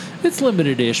enough. It's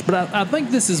limited-ish, but I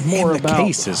think this is more and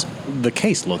the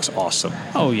case looks awesome.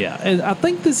 Oh yeah, and I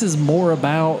think this is more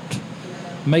about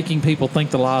making people think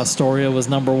the La Astoria was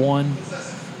number one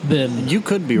than you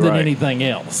could be than right. anything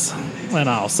else. And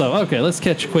also, okay, let's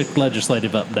catch a quick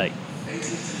legislative update.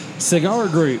 Cigar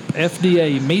Group,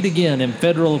 FDA, meet again in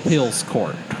federal appeals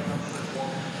court.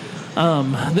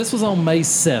 This was on May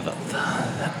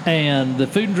 7th, and the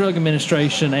Food and Drug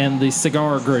Administration and the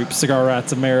Cigar Group, Cigar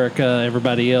Rights America,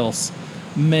 everybody else,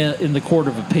 met in the Court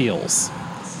of Appeals.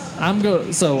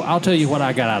 So I'll tell you what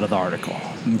I got out of the article.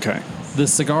 Okay. The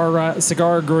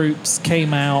cigar groups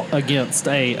came out against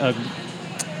a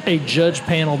judge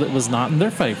panel that was not in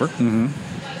their favor. Mm-hmm.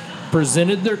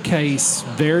 Presented their case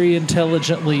very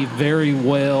intelligently, very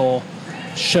well,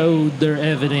 showed their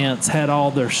evidence, had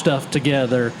all their stuff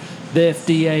together. The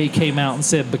FDA came out and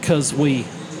said, because we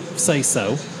say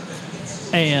so,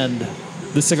 and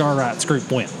the Cigar Rights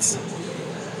Group wins.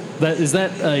 Is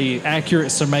that a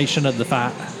accurate summation of the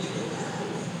fight?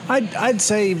 I'd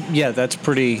say, yeah, that's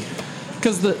pretty...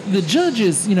 Because the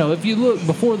judges, if you look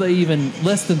before they even,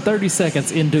 less than 30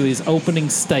 seconds into his opening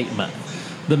statement,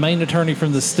 the main attorney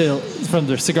from the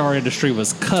cigar industry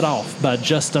was cut off by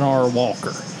Justin R.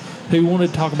 Walker, who wanted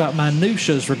to talk about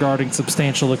minutiae regarding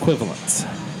substantial equivalence.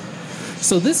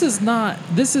 So this is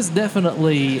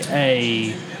definitely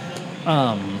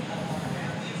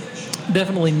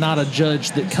definitely not a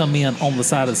judge that come in on the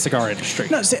side of the cigar industry.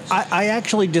 No, see, I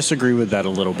actually disagree with that a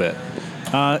little bit.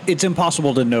 It's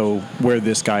impossible to know where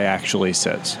this guy actually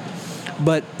sits.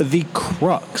 But the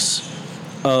crux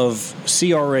of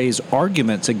CRA's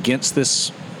arguments against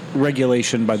this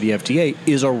regulation by the FDA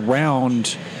is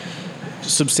around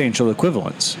substantial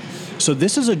equivalence. So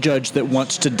this is a judge that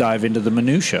wants to dive into the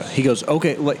minutia. He goes,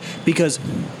 okay, because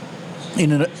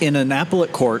in an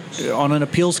appellate court on an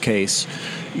appeals case,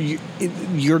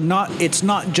 it's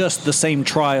not just the same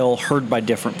trial heard by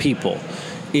different people.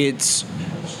 It's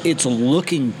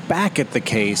looking back at the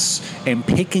case and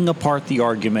picking apart the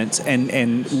arguments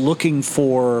and looking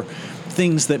for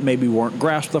things that maybe weren't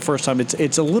grasped the first time.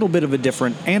 It's a little bit of a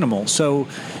different animal. So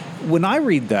when I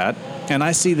read that and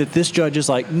I see that this judge is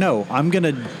like, no, I'm going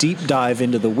to deep dive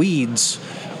into the weeds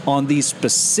on these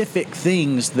specific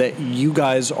things that you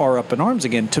guys are up in arms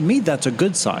again, to me, that's a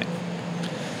good sign.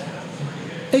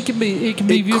 It can be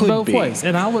viewed both ways,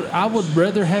 and I would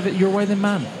rather have it your way than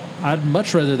mine. I'd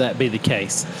much rather that be the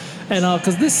case. And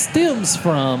because this stems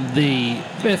from the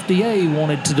FDA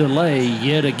wanted to delay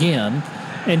yet again,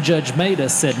 and Judge Maida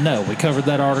said no. We covered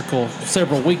that article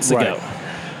several weeks ago,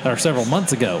 or several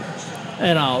months ago.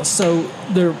 And so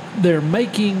they're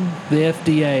making the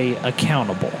FDA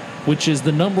accountable, which is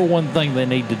the number one thing they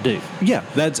need to do. Yeah,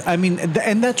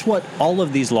 and that's what all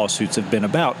of these lawsuits have been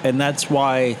about. And that's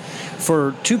why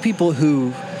for two people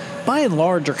who, by and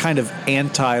large, are kind of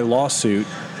anti-lawsuit,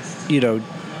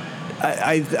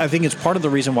 I think it's part of the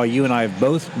reason why you and I have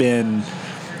both been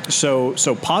so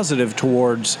positive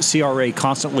towards CRA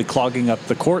constantly clogging up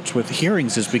the courts with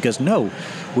hearings is because, no,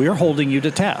 we are holding you to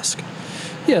task.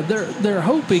 Yeah, they're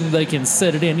hoping they can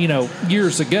set it in.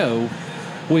 Years ago,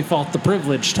 we fought the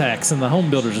privilege tax in the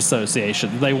Home Builders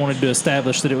Association. They wanted to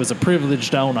establish that it was a privilege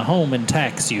to own a home and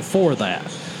tax you for that.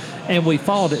 And we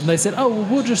fought it, and they said, oh, well,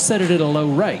 we'll just set it at a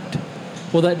low rate.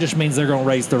 Well, that just means they're going to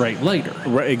raise the rate later.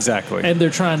 Right, exactly. And they're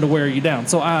trying to wear you down.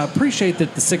 So I appreciate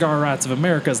that the Cigar Rights of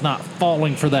America is not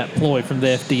falling for that ploy from the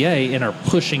FDA and are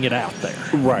pushing it out there.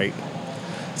 Right.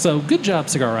 So good job,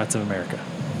 Cigar Rights of America.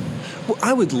 Well,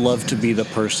 I would love to be the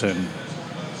person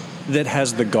that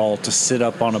has the gall to sit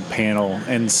up on a panel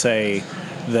and say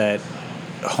that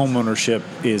homeownership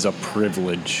is a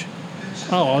privilege.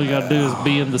 Oh, all you got to do is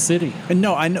be in the city.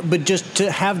 No, I know, but just to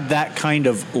have that kind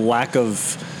of lack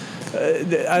of,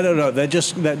 I don't know,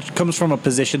 that comes from a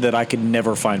position that I could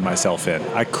never find myself in.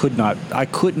 I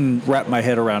couldn't wrap my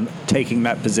head around taking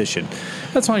that position.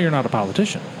 That's why you're not a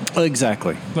politician.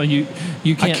 Exactly. Well, you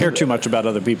can't. I care too much about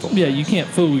other people. Yeah, you can't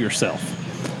fool yourself.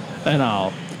 And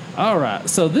All right.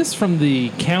 So this from the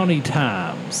County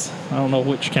Times. I don't know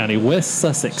which county. West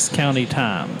Sussex County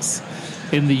Times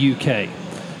in the UK.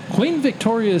 Queen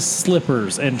Victoria's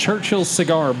slippers and Churchill's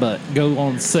cigar butt go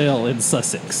on sale in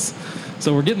Sussex.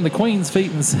 So we're getting the Queen's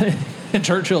feet and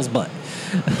Churchill's butt.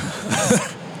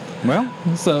 Well,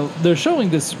 so they're showing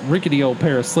this rickety old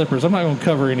pair of slippers. I'm not going to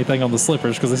cover anything on the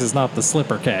slippers because this is not the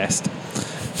slipper cast.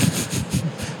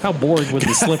 How boring would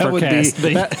the slipper cast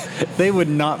be? They would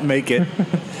not make it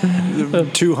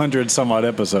 200 some odd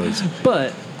episodes.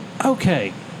 But,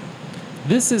 okay.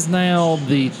 This is now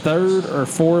the third or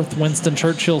fourth Winston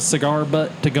Churchill cigar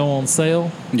butt to go on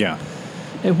sale. Yeah.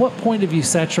 At what point have you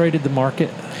saturated the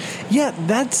market? Yeah,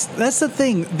 that's the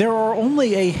thing. There are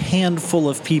only a handful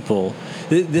of people.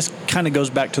 This kind of goes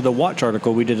back to the Watch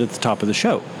article we did at the top of the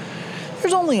show.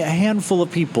 There's only a handful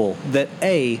of people that,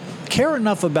 A, care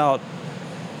enough about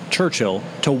Churchill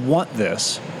to want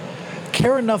this,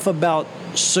 care enough about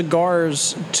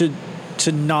cigars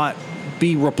to not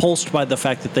be repulsed by the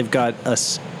fact that they've got a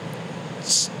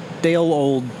stale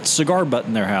old cigar butt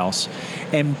in their house,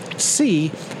 and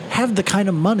C, have the kind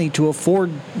of money to afford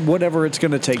whatever it's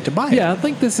going to take to buy it. Yeah, I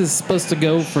think this is supposed to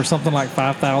go for something like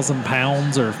 5,000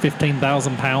 pounds or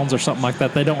 15,000 pounds or something like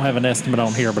that. They don't have an estimate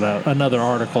on here, but another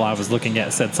article I was looking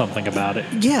at said something about it.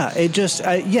 Yeah, it just,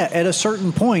 at a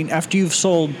certain point, after you've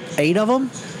sold 8 of them,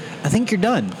 I think you're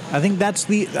done. I think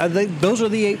those are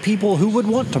the 8 people who would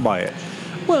want to buy it.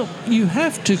 Well, you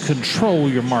have to control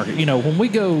your market. You know, when we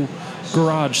go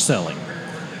garage selling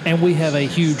and we have a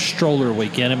huge stroller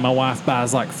weekend and my wife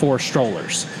buys like 4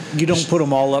 strollers. You don't put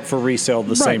them all up for resale at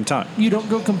the same time. You don't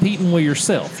go competing with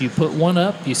yourself. You put one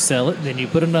up, you sell it, then you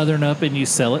put another one up and you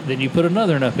sell it, then you put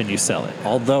another one up and you sell it.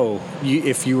 Although,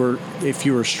 if you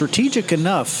were strategic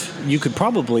enough, you could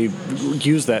probably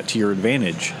use that to your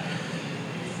advantage.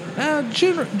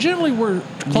 Generally, we're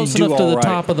close enough to the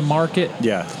top of the market.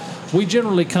 Yeah. We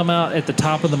generally come out at the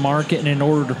top of the market, and in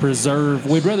order to preserve,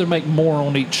 we'd rather make more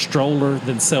on each stroller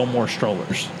than sell more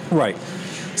strollers. Right.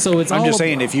 So I'm just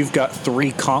saying, if you've got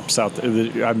 3 comps out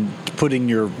there, I'm putting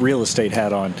your real estate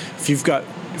hat on. If you've got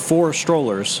 4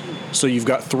 strollers, so you've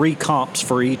got 3 comps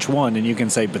for each one, and you can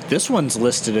say, but this one's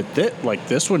listed at this, like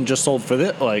this one just sold for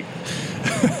this, like,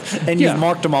 and you've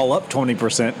marked them all up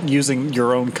 20% using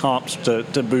your own comps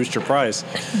to boost your price.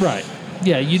 Right.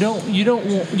 Yeah, you want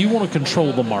to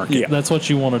control the market. Yeah. That's what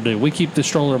you want to do. We keep the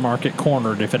stroller market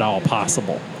cornered if at all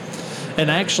possible.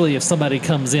 And actually, if somebody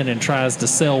comes in and tries to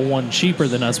sell one cheaper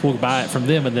than us, we'll buy it from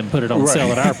them and then put it on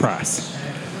sale at our price.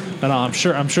 And I'm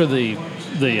sure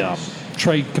the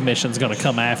trade commission's going to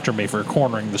come after me for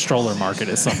cornering the stroller market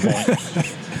at some point.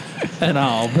 And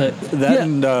all, but that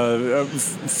and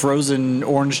frozen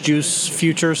orange juice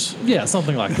futures. Yeah,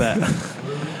 something like that.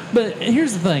 But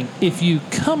here's the thing: if you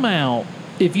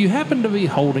happen to be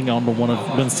holding on to one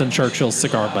of Winston Churchill's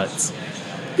cigar butts,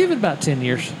 give it about 10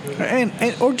 years,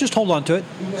 or just hold on to it.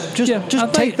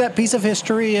 Just take that piece of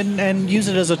history and use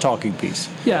it as a talking piece.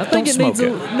 Yeah, I think it needs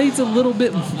a little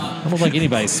bit. I don't think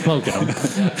anybody's smoking them,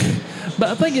 but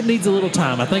I think it needs a little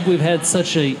time. I think we've had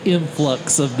such an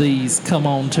influx of these come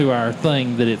on to our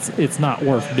thing that it's not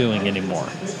worth doing anymore.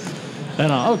 And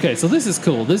okay, so this is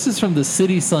cool. This is from the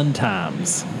City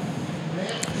Sun-Times.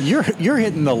 You're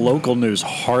hitting the local news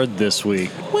hard this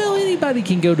week. Well, anybody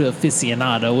can go to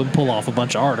Aficionado and pull off a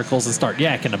bunch of articles and start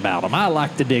yakking about them. I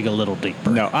like to dig a little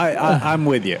deeper. No, I'm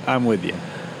with you.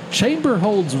 Chamber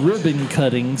holds ribbon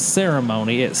cutting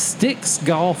ceremony at Sticks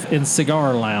Golf and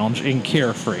Cigar Lounge in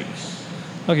Carefree.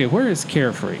 Okay, where is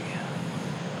Carefree?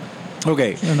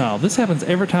 Okay. No, this happens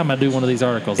every time I do one of these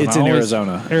articles. It's in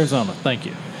Arizona. Arizona, thank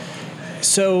you.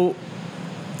 So,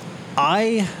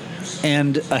 I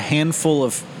and a handful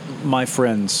of my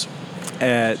friends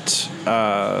at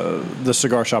the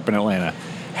cigar shop in Atlanta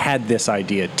had this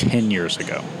idea 10 years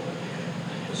ago,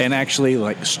 and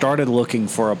actually started looking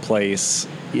for a place.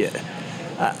 Yeah,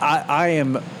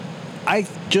 I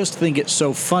just think it's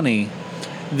so funny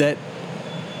that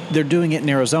they're doing it in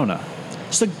Arizona.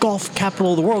 It's the golf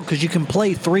capital of the world because you can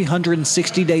play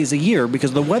 360 days a year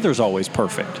because the weather's always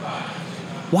perfect.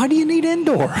 Why do you need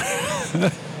indoor?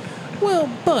 Well,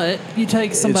 but you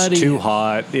take somebody. It's too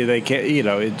hot. They can't.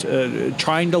 It's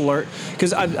trying to learn.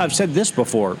 Because I've said this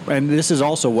before, and this is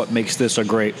also what makes this a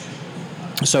great.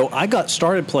 So I got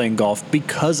started playing golf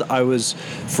because I was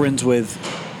friends with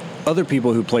other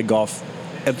people who played golf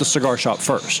at the cigar shop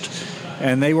first,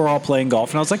 and they were all playing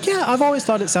golf, and I was like, yeah, I've always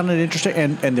thought it sounded interesting,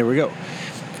 and there we go.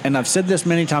 And I've said this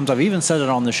many times. I've even said it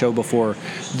on the show before.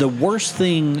 The worst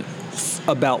thing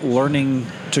about learning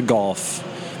to golf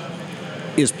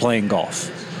is playing golf,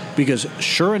 because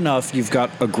sure enough, you've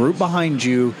got a group behind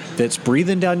you that's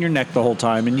breathing down your neck the whole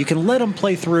time, and you can let them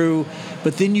play through,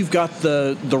 but then you've got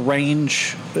the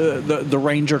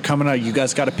ranger coming out. You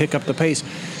guys got to pick up the pace.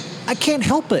 I can't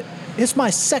help it. It's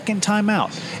my second time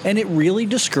out, and it really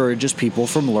discourages people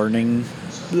from learning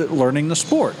the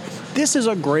sport. This is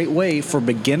a great way for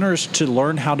beginners to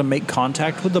learn how to make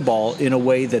contact with the ball in a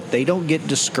way that they don't get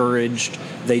discouraged.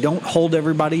 They don't hold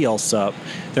everybody else up.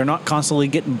 They're not constantly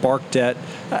getting barked at.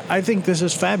 I think this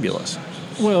is fabulous.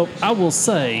 Well, I will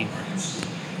say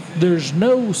there's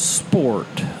no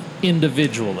sport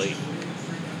individually.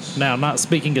 Now, not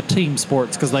speaking of team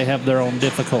sports because they have their own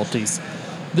difficulties.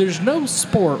 There's no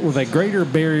sport with a greater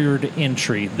barrier to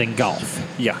entry than golf.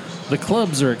 Yeah. The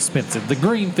clubs are expensive. The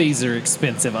green fees are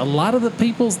expensive. A lot of the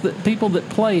people that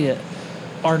play it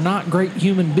are not great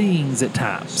human beings at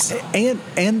times. And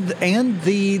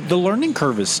the learning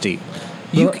curve is steep.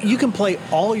 You can play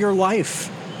all your life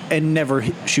and never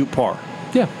shoot par.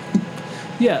 Yeah.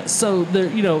 Yeah, so there,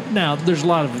 now there's a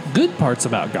lot of good parts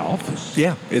about golf.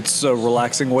 Yeah, it's a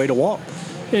relaxing way to walk.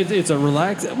 It's a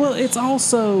well, it's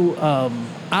also,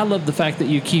 I love the fact that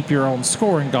you keep your own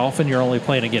score in golf and you're only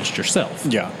playing against yourself.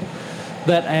 Yeah.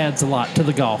 That adds a lot to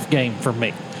the golf game for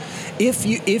me. If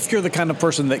you're the kind of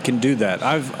person that can do that,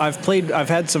 I've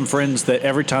had some friends that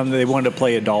every time they wanted to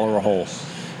play $1 a hole,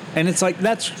 and it's like,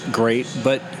 that's great,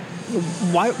 but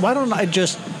why don't I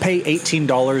just pay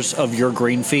 $18 of your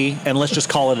green fee and let's just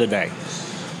call it a day?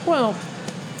 Well,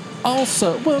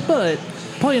 but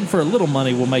playing for a little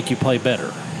money will make you play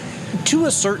better. To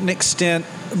a certain extent,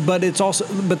 but it's also,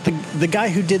 but the guy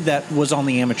who did that was on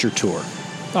the amateur tour.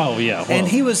 Oh yeah, well. And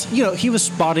he was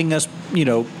spotting us,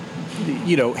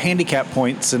 handicap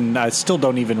points, and I still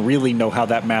don't even really know how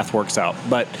that math works out.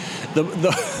 But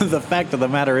the fact of the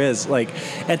matter is, like,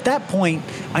 at that point,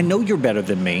 I know you're better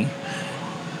than me.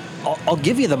 I'll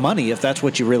give you the money if that's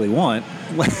what you really want.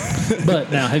 But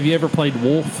now, have you ever played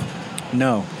Wolf?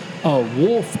 No. Oh,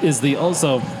 Wolf is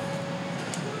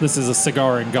this is a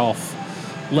cigar and golf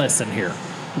lesson here.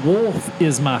 Wolf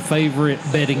is my favorite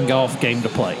betting golf game to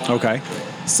play. Okay.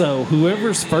 So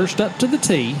whoever's first up to the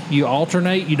tee, you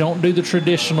alternate. You don't do the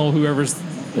traditional whoever's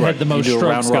had the most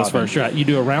strokes goes first. Right. You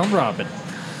do a round robin.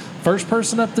 First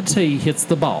person up the tee hits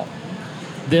the ball.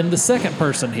 Then the second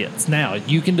person hits. Now,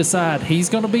 you can decide he's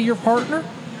going to be your partner,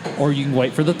 or you can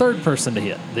wait for the third person to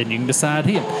hit. Then you can decide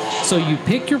him. So you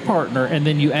pick your partner, and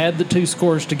then you add the two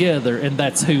scores together, and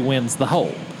that's who wins the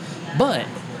hole. But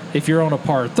if you're on a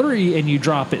par 3 and you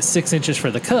drop it 6 inches for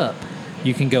the cup,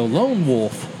 you can go lone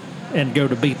wolf and go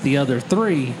to beat the other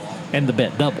 3, and the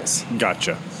bet doubles.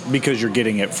 Gotcha. Because you're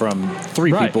getting it from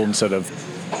 3 people instead of...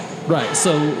 Right.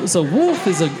 So Wolf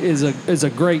is a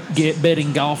great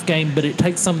betting golf game, but it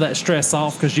takes some of that stress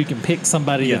off because you can pick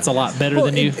somebody that's a lot better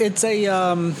than you. It's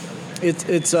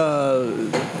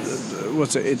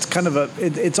kind of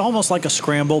it's almost like a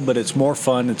scramble, but it's more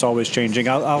fun. It's always changing.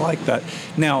 I like that.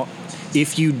 Now,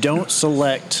 if you don't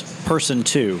select person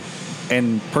 2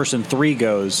 and person 3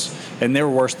 goes, and they're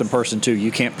worse than person 2, you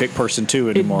can't pick person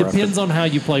 2 anymore. It depends on how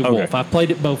you play Wolf. I've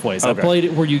played it both ways. I played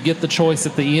it where you get the choice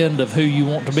at the end of who you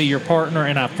want to be your partner,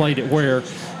 and I played it where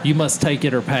you must take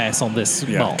it or pass on this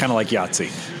ball. Kind of like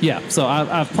Yahtzee. Yeah, so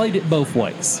I've played it both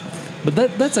ways. But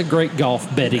that's a great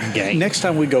golf betting game. Next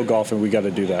time we go golfing, we got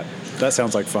to do that. That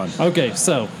sounds like fun. Okay,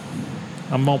 so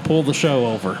I'm going to pull the show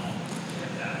over.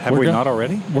 Have we not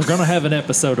already? We're going to have an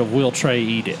episode of Will Trae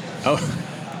Eat It. Oh,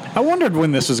 I wondered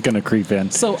when this was going to creep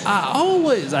in. So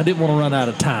I didn't want to run out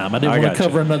of time. I didn't want to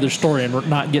cover another story and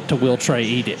not get to Will Trae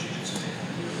Eat It.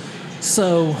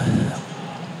 So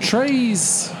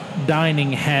Trae's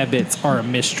dining habits are a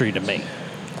mystery to me.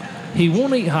 He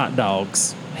won't eat hot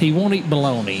dogs. He won't eat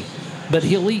bologna, but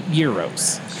he'll eat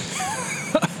gyros.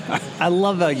 I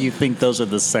love how you think those are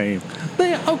the same.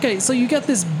 Okay, so you got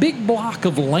this big block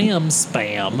of lamb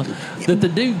spam that the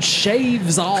dude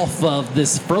shaves off of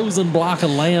this frozen block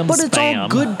of lamb spam. But it's all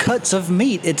good cuts of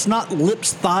meat. It's not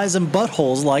lips, thighs, and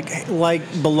buttholes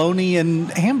like bologna and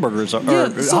hamburgers or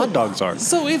hot dogs are.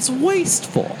 So it's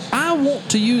wasteful. I want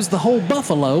to use the whole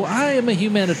buffalo. I am a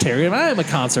humanitarian. I am a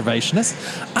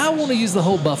conservationist. I want to use the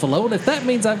whole buffalo, and if that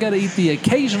means I've got to eat the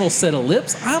occasional set of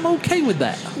lips, I'm okay with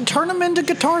that. Turn them into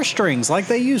guitar strings like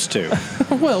they used to.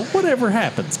 Well, whatever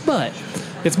happens, but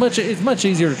it's much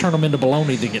easier to turn them into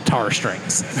bologna than guitar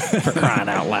strings, for crying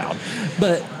out loud.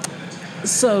 But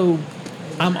so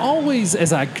I'm always,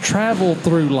 as I travel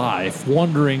through life,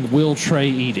 wondering, will Trae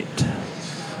eat it?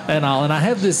 And I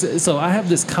have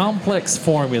this complex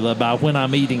formula by when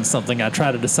I'm eating something, I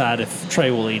try to decide if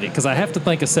Trae will eat it, because I have to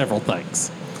think of several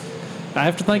things. I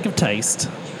have to think of taste.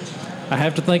 I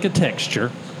have to think of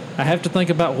texture. I have to think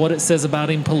about what it says about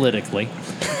him politically.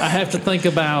 I have to think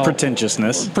about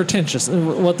Pretentiousness.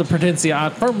 What the pretentious. I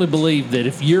firmly believe that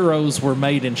if Euros were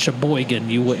made in Sheboygan,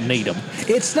 you wouldn't need them.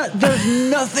 It's not.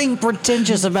 There's nothing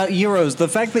pretentious about Euros. The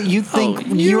fact that you think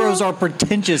Euros are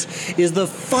pretentious is the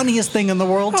funniest thing in the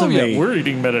world to me. We're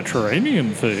eating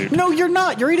Mediterranean food. No, you're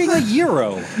not. You're eating a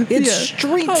Euro. It's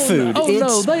street food.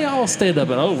 No, they all stand up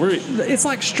and it's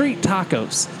like street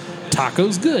tacos.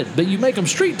 Tacos good, but you make them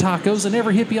street tacos and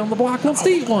every hippie on the block wants to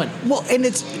eat one. Well, and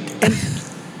it's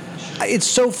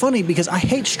so funny because I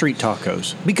hate street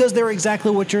tacos because they're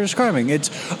exactly what you're describing. It's,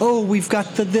 we've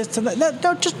got the this and that.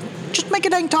 No, just make a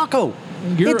dang taco.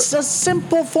 It's a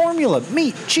simple formula.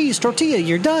 Meat, cheese, tortilla,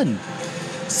 you're done.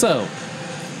 So,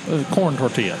 corn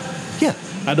tortilla. Yeah.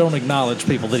 I don't acknowledge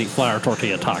people that eat flour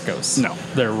tortilla tacos. No.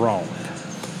 They're wrong.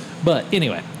 But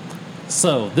anyway,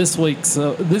 so this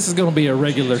is going to be a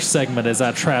regular segment as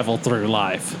I travel through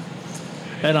life.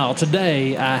 And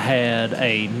today I had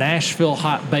a Nashville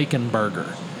hot bacon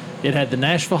burger. It had the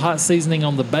Nashville hot seasoning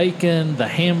on the bacon, the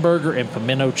hamburger, and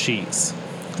pimento cheese.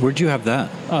 Where'd you have that?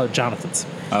 Oh, Jonathan's.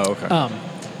 Oh, okay.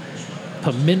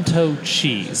 Pimento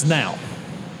cheese. Now,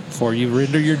 before you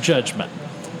render your judgment,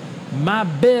 my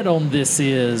bet on this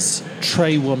is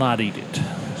Trae will not eat it.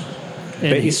 And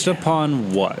based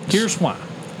upon what? Here's why.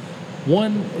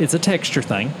 One, it's a texture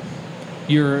thing.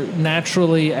 You're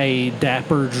naturally a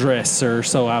dapper dresser,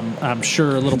 so I'm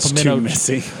sure a little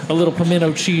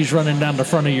pimento cheese running down the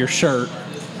front of your shirt.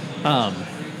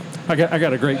 I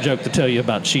got a great joke to tell you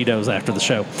about Cheetos after the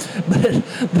show, but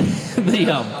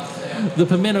the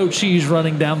pimento cheese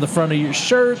running down the front of your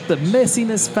shirt, the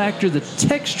messiness factor, the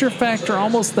texture factor,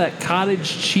 almost that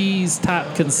cottage cheese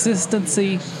type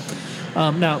consistency.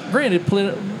 Now, granted,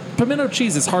 pimento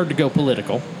cheese is hard to go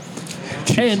political,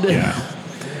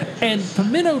 and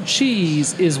pimento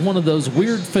cheese is one of those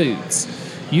weird foods.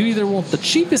 You either want the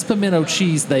cheapest pimento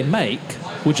cheese they make,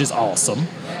 which is awesome,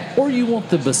 or you want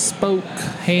the bespoke,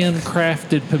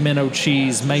 handcrafted pimento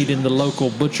cheese made in the local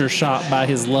butcher shop by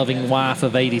his loving wife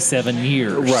of 87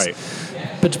 years. Right.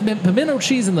 But pimento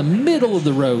cheese in the middle of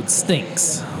the road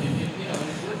stinks.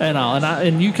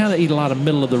 And you kind of eat a lot of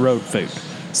middle of the road food.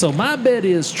 So my bet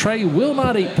is Trae will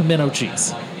not eat pimento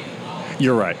cheese.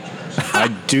 You're right. I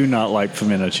do not like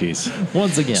pimento cheese.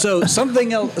 Once again. So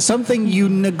something you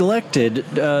neglected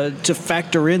to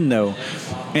factor in, though,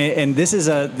 and this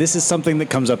is something that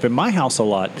comes up in my house a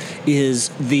lot, is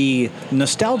the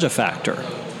nostalgia factor.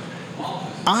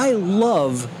 I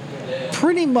love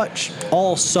pretty much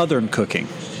all Southern cooking.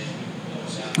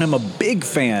 I'm a big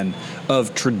fan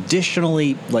of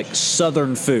traditionally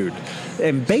Southern food,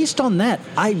 and based on that,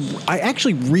 I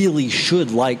actually really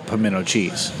should like pimento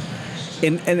cheese.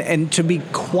 And to be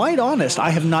quite honest, I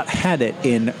have not had it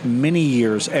in many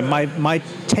years, and my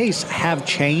tastes have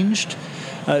changed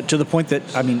to the point that,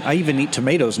 I even eat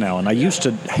tomatoes now, and I used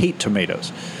to hate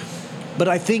tomatoes. But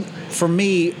I think for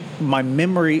me, my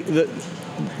memory,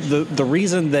 the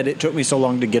reason that it took me so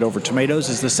long to get over tomatoes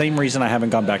is the same reason I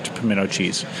haven't gone back to pimento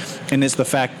cheese. And it's the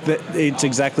fact that it's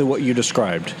exactly what you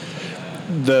described.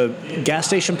 The gas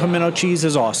station pimento cheese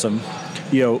is awesome.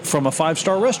 From a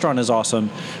 5-star restaurant is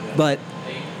awesome, but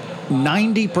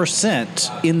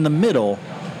 90% in the middle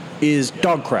is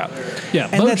dog crap. Yeah,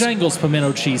 Bojangles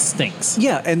pimento cheese stinks.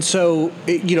 Yeah, and so,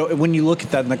 when you look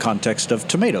at that in the context of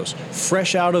tomatoes,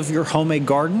 fresh out of your homemade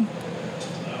garden,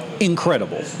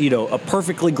 incredible. A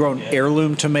perfectly grown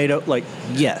heirloom tomato,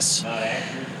 yes.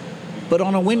 But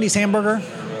on a Wendy's hamburger,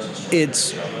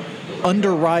 it's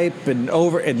underripe and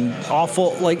over and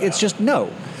awful. It's just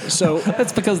no. So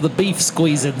that's because the beef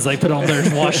squeeze-ins they put on there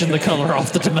is washing the color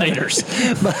off the tomatoes.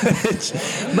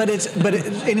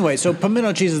 Anyway, so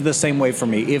pimento cheese is the same way for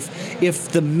me.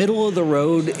 If the middle of the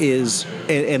road is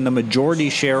and the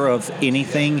majority share of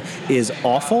anything is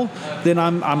awful, then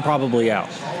I'm probably out.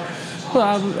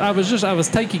 Well, I was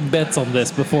taking bets on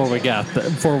this before we got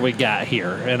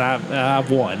here, and I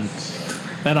won.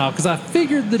 And because I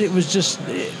figured that it was just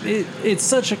it's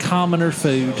such a commoner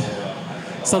food.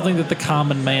 Something that the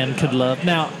common man could love.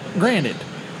 Now, granted,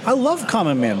 I love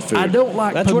common man food. I don't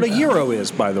like... That's what a gyro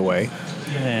is, by the way.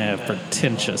 Yeah,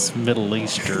 pretentious Middle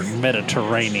Eastern,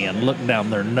 Mediterranean, look down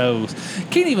their nose.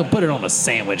 Can't even put it on a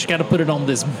sandwich. Got to put it on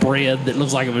this bread that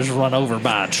looks like it was run over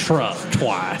by a truck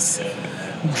twice.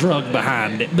 Drug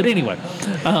behind it. But anyway,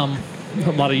 a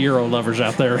lot of Euro lovers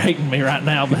out there hating me right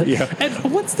now. But yeah.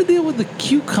 And what's the deal with the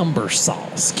cucumber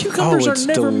sauce? Cucumbers are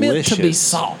never meant to be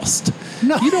sauced.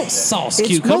 No, you don't sauce it's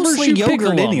cucumbers. Mostly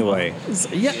yogurt anyway.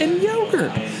 Yeah, and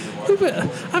yogurt.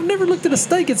 I've never looked at a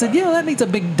steak and said, that needs a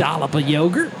big dollop of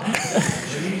yogurt.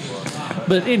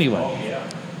 But anyway,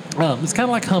 it's kind of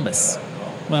like hummus.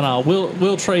 And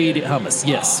will Trae eat it hummus?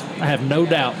 Yes. I have no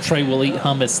doubt Trae will eat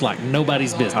hummus like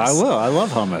nobody's business. I will. I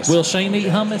love hummus. Will Shane eat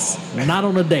hummus? Not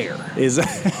on a dare.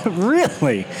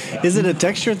 Really? Is it a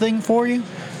texture thing for you?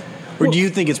 Or do you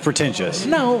think it's pretentious?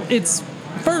 No, it's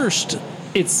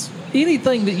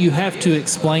anything that you have to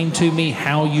explain to me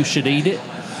how you should eat it.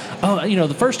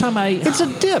 The first time I ate... It's a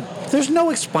dip. There's no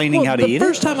explaining how to eat it. The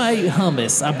first time I ate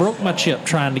hummus, I broke my chip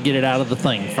trying to get it out of the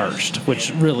thing first,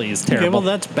 which really is terrible. Okay, well,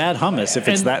 that's bad hummus if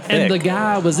it's that thick. And the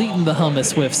guy I was eating the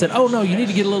hummus with said, oh, no, you need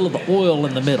to get a little of the oil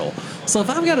in the middle. So if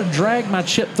I've got to drag my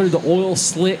chip through the oil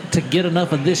slick to get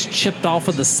enough of this chipped off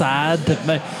of the side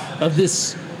of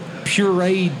this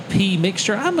pureed pea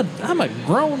mixture, I'm a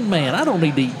grown man. I don't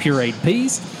need to eat pureed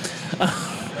peas.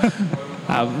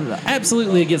 I'm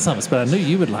absolutely against hummus, but I knew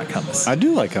you would like hummus. I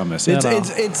do like hummus.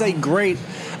 It's a great...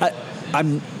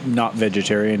 I'm not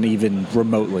vegetarian even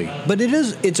remotely, but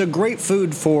it's a great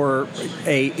food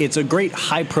it's a great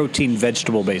high protein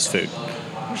vegetable based food.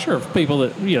 Sure, for people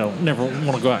that never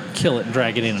want to go out and kill it and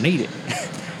drag it in and eat it.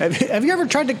 Have you ever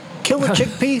tried to kill a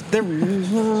chickpea? They're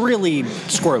really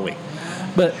squirrely.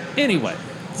 But anyway,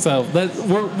 so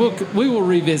we will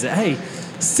revisit. Hey,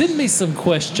 send me some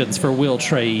questions for Will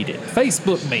Trae Eat It.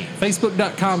 Facebook me,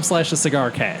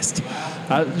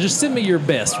 facebook.com/CigarCast. Just send me your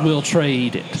best Will Trae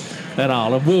Eat It and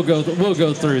all, and we'll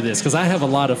go through this because I have a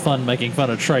lot of fun making fun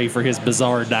of Trae for his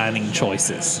bizarre dining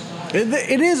choices.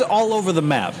 It is all over the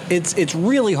map. It's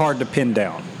really hard to pin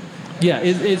down. Yeah,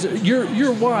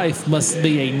 your wife must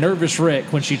be a nervous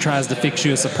wreck when she tries to fix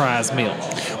you a surprise meal.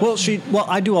 Well,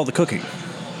 I do all the cooking.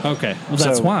 Okay, well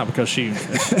that's why, because you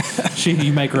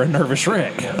make her a nervous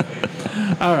wreck.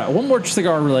 All right, one more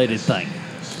cigar related thing.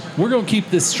 We're gonna keep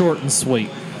this short and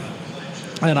sweet,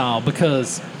 and all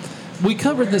because we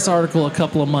covered this article a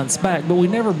couple of months back, but we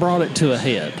never brought it to a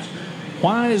head.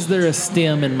 Why is there a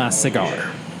stem in my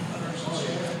cigar?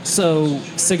 So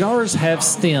cigars have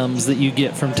stems that you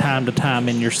get from time to time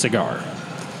in your cigar.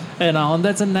 And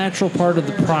that's a natural part of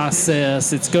the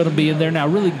process. It's going to be in there. Now,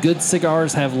 really good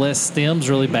cigars have less stems.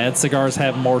 Really bad cigars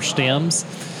have more stems.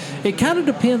 It kind of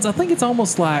depends. I think it's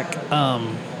almost like,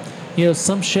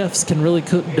 some chefs can really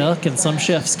cook duck and some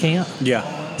chefs can't.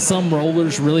 Yeah. Some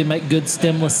rollers really make good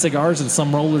stemless cigars and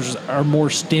some rollers are more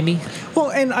stemmy.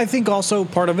 Well, and I think also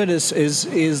part of it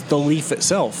is the leaf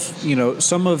itself.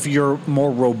 Some of your more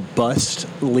robust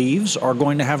leaves are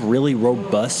going to have really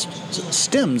robust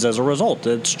stems as a result.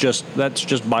 That's just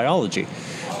biology.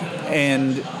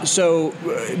 And so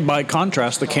by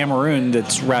contrast, the Cameroon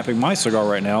that's wrapping my cigar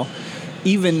right now,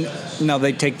 even now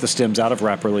they take the stems out of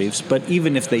wrapper leaves, but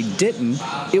even if they didn't,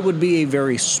 it would be a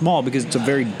very small, because it's a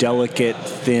very delicate,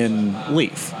 thin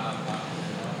leaf.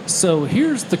 So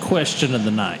here's the question of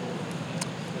the night.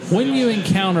 When you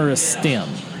encounter a stem,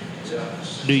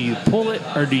 do you pull it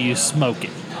or do you smoke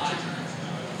it?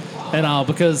 And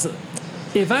because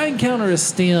if I encounter a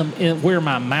stem where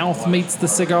my mouth meets the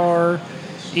cigar,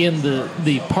 in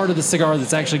the part of the cigar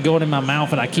that's actually going in my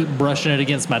mouth, and I keep brushing it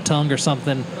against my tongue or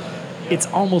something, it's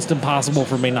almost impossible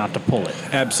for me not to pull it.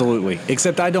 Absolutely.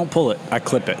 Except I don't pull it. I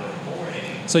clip it.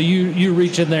 So you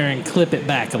reach in there and clip it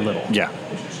back a little. Yeah.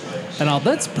 And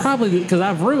that's probably because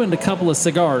I've ruined a couple of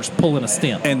cigars pulling a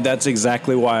stem. And that's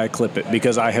exactly why I clip it,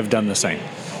 because I have done the same.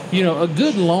 A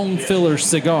good long filler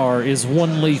cigar is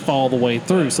one leaf all the way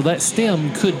through. So that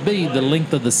stem could be the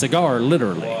length of the cigar,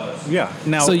 literally. Yeah.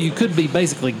 Now, so you could be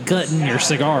basically gutting your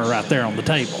cigar right there on the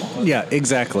table. Yeah,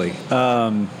 exactly.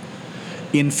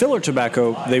 In filler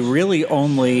tobacco, they really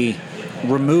only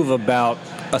remove about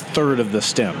a third of the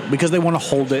stem because they want to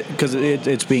hold it, because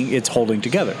it's holding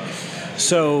together.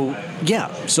 So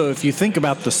if you think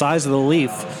about the size of the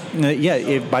leaf,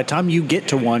 if by the time you get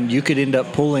to one, you could end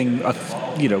up pulling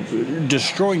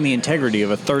destroying the integrity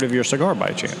of a third of your cigar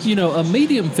by chance. A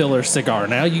medium filler cigar,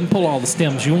 now you can pull all the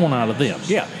stems you want out of them.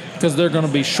 Yeah. Because they're going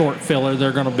to be short filler.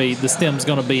 The stem's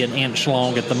going to be an inch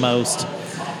long at the most.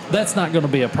 That's not going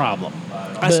to be a problem.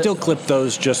 I still clip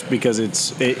those just because it's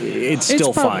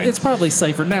still fine. It's probably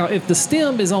safer. Now, if the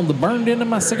stem is on the burned end of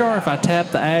my cigar, if I tap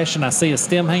the ash and I see a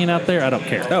stem hanging out there, I don't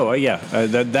care. Oh, yeah.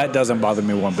 That doesn't bother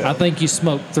me one bit. I think you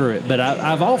smoked through it. But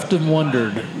I've often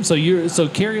wondered, so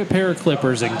carry a pair of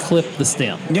clippers and clip the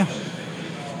stem. Yeah.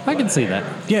 I can see that.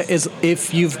 Yeah,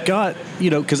 if you've got,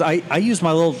 because I use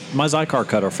my Zycar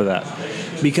cutter for that,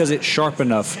 because it's sharp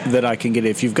enough that I can get it.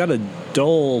 If you've got a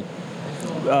dull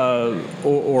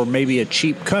or maybe a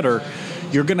cheap cutter,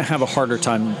 you're going to have a harder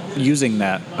time using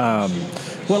that.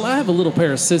 Well, I have a little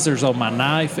pair of scissors on my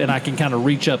knife, and I can kind of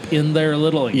reach up in there a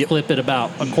little and clip it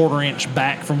about a quarter-inch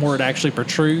back from where it actually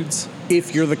protrudes.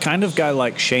 If you're the kind of guy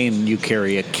like Shane, you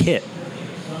carry a kit.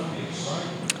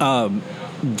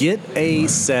 get a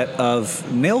set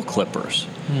of nail clippers.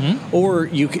 Or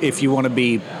if you want to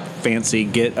be fancy,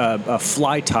 get a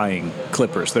fly tying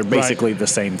clippers. They're basically the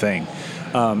same thing.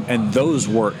 And those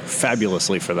work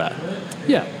fabulously for that.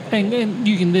 Yeah, and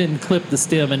you can then clip the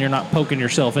stem and you're not poking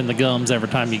yourself in the gums every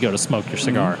time you go to smoke your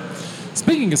cigar.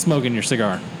 Speaking of smoking your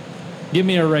cigar, give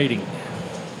me a rating.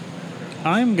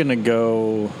 I'm going to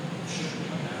go...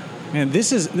 Man,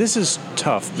 this is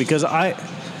tough because I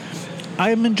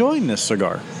am enjoying this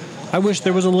cigar. I wish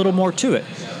there was a little more to it.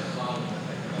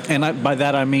 And by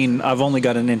that I mean I've only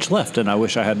got an inch left and I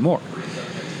wish I had more.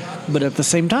 But at the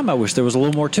same time, I wish there was a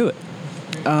little more to it.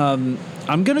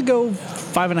 I'm going to go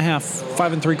 5.5,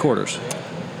 5 3/4.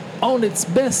 On its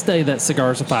best day, that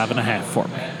cigar's a 5.5 for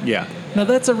me. Yeah. Now,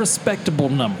 that's a respectable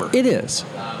number. It is.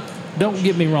 Don't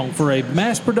get me wrong. For a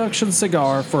mass production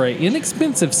cigar, for an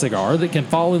inexpensive cigar that can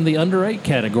fall in the under 8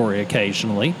 category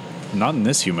occasionally. Not in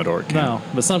this humidor. No,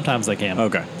 but sometimes they can.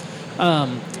 Okay.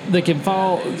 That can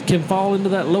fall into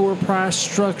that lower price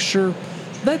structure.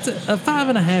 That's a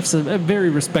 5.5 is a very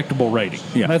respectable rating.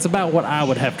 Yeah. That's about what I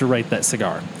would have to rate that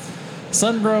cigar.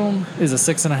 Sun-grown is a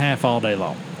 6.5 all day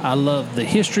long. I love the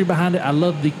history behind it. I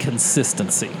love the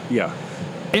consistency. Yeah.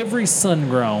 Every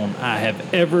sun-grown I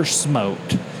have ever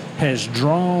smoked has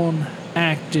drawn,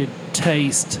 acted,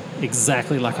 taste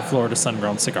exactly like a Florida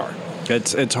sun-grown cigar.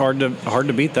 It's hard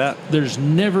to beat that. There's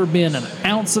never been an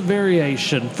ounce of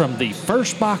variation from the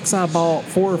first box I bought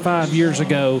 4 or 5 years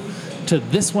ago to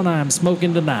this one I'm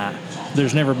smoking tonight.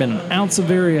 There's never been an ounce of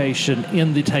variation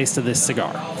in the taste of this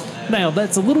cigar. Now,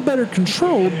 that's a little better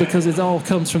controlled because it all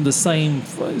comes from the same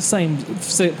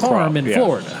farm in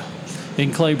Florida,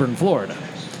 in Claiborne, Florida,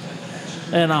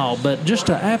 and all. But just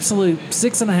an absolute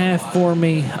 6.5 for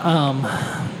me.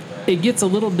 It gets a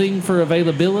little ding for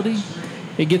availability.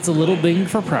 It gets a little ding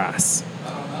for price.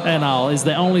 And all is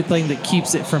the only thing that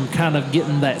keeps it from kind of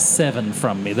getting that 7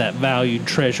 from me, that valued,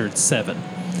 treasured 7.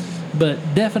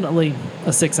 But definitely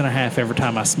a 6.5 every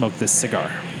time I smoke this cigar.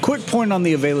 Quick point on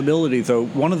the availability, though.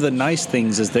 One of the nice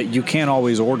things is that you can't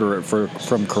always order it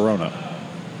from Corona,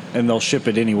 and they'll ship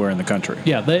it anywhere in the country.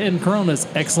 Yeah, and Corona's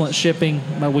excellent shipping.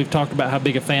 We've talked about how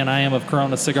big a fan I am of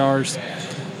Corona cigars.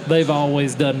 They've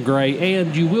always done great,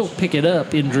 and you will pick it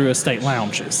up in Drew Estate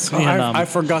lounges. I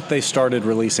forgot they started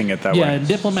releasing it that way. Yeah, and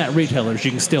Diplomat retailers,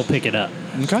 you can still pick it up.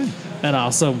 Okay. And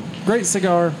also, great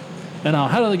cigar. And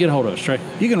how do they get a hold of us, Trae?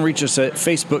 You can reach us at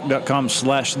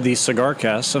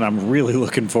facebook.com/thecigarcast, and I'm really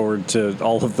looking forward to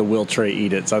all of the Will Trae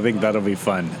Eat It's. I think that'll be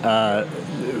fun.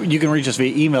 You can reach us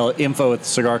via email at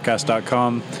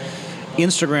info@thecigarcast.com,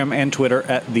 Instagram and Twitter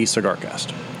at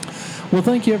thecigarcast. Well,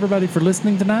 thank you, everybody, for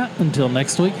listening tonight. Until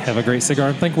next week, have a great cigar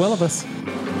and think well of us.